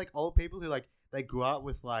know those like old people who like they grew up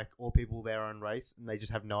with like all people their own race and they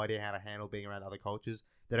just have no idea how to handle being around other cultures.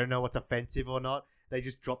 They don't know what's offensive or not. They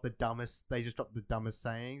just drop the dumbest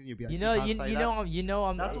sayings. And you'll be like, you know, can't say that."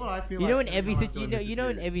 I'm. That's what I feel. You know, like in every every time I'm situ- doing this you know,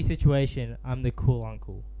 with in every situation, I'm the cool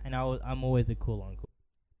uncle, and I'm always a cool uncle.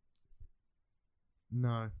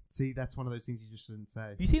 No, see, that's one of those things you just shouldn't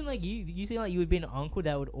say. You seem like you would be an uncle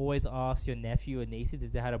that would always ask your nephew or niece if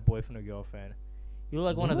they had a boyfriend or girlfriend. You're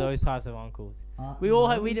like one of What? those types of uncles. We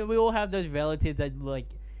all have those relatives that like.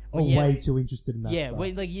 Oh, yeah, way too interested in that Yeah, stuff.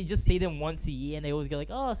 wait, like you just see them once a year and they always go like,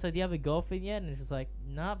 "Oh, so do you have a girlfriend yet?" And it's just like,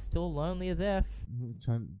 "Nah, I'm still lonely as f."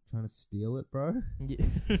 Trying to steal it, bro? Yeah.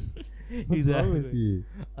 What's wrong with you?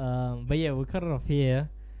 But yeah, we'll cut it off here.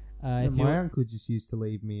 Yeah, If you- my uncle just used to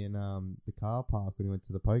leave me in the car park when he went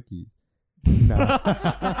to the pokies. No.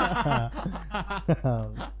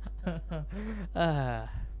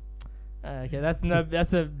 Okay,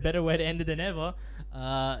 that's a better way to end it than ever.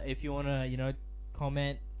 If you wanna,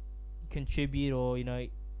 comment, contribute, or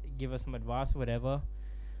give us some advice or whatever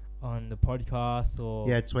on the podcast or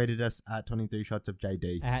Yeah, tweeted us at 23 shots of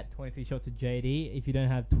JD. at 23 shots of JD. If you don't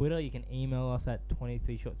have Twitter, you can email us at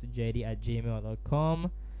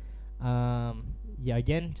 23shotsofjd@gmail.com. Yeah,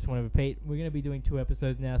 again, just want to repeat, we're going to be doing 2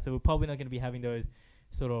 episodes now, so we're probably not going to be having those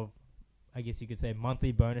sort of, I guess you could say,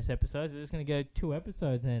 monthly bonus episodes. We're just going to go 2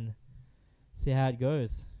 episodes and see how it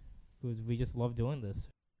goes, because we just love doing this.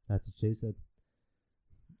 That's what she said.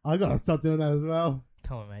 I gotta stop doing that as well.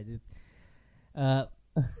 Come on, mate.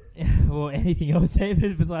 Well, anything else,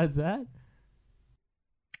 James, besides that?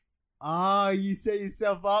 Oh, you set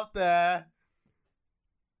yourself up there.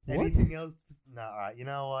 What? Anything else? No, alright, you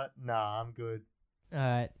know what? Nah, I'm good.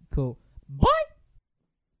 Alright, cool. Bye!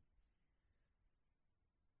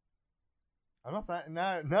 I'm not saying,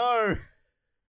 no.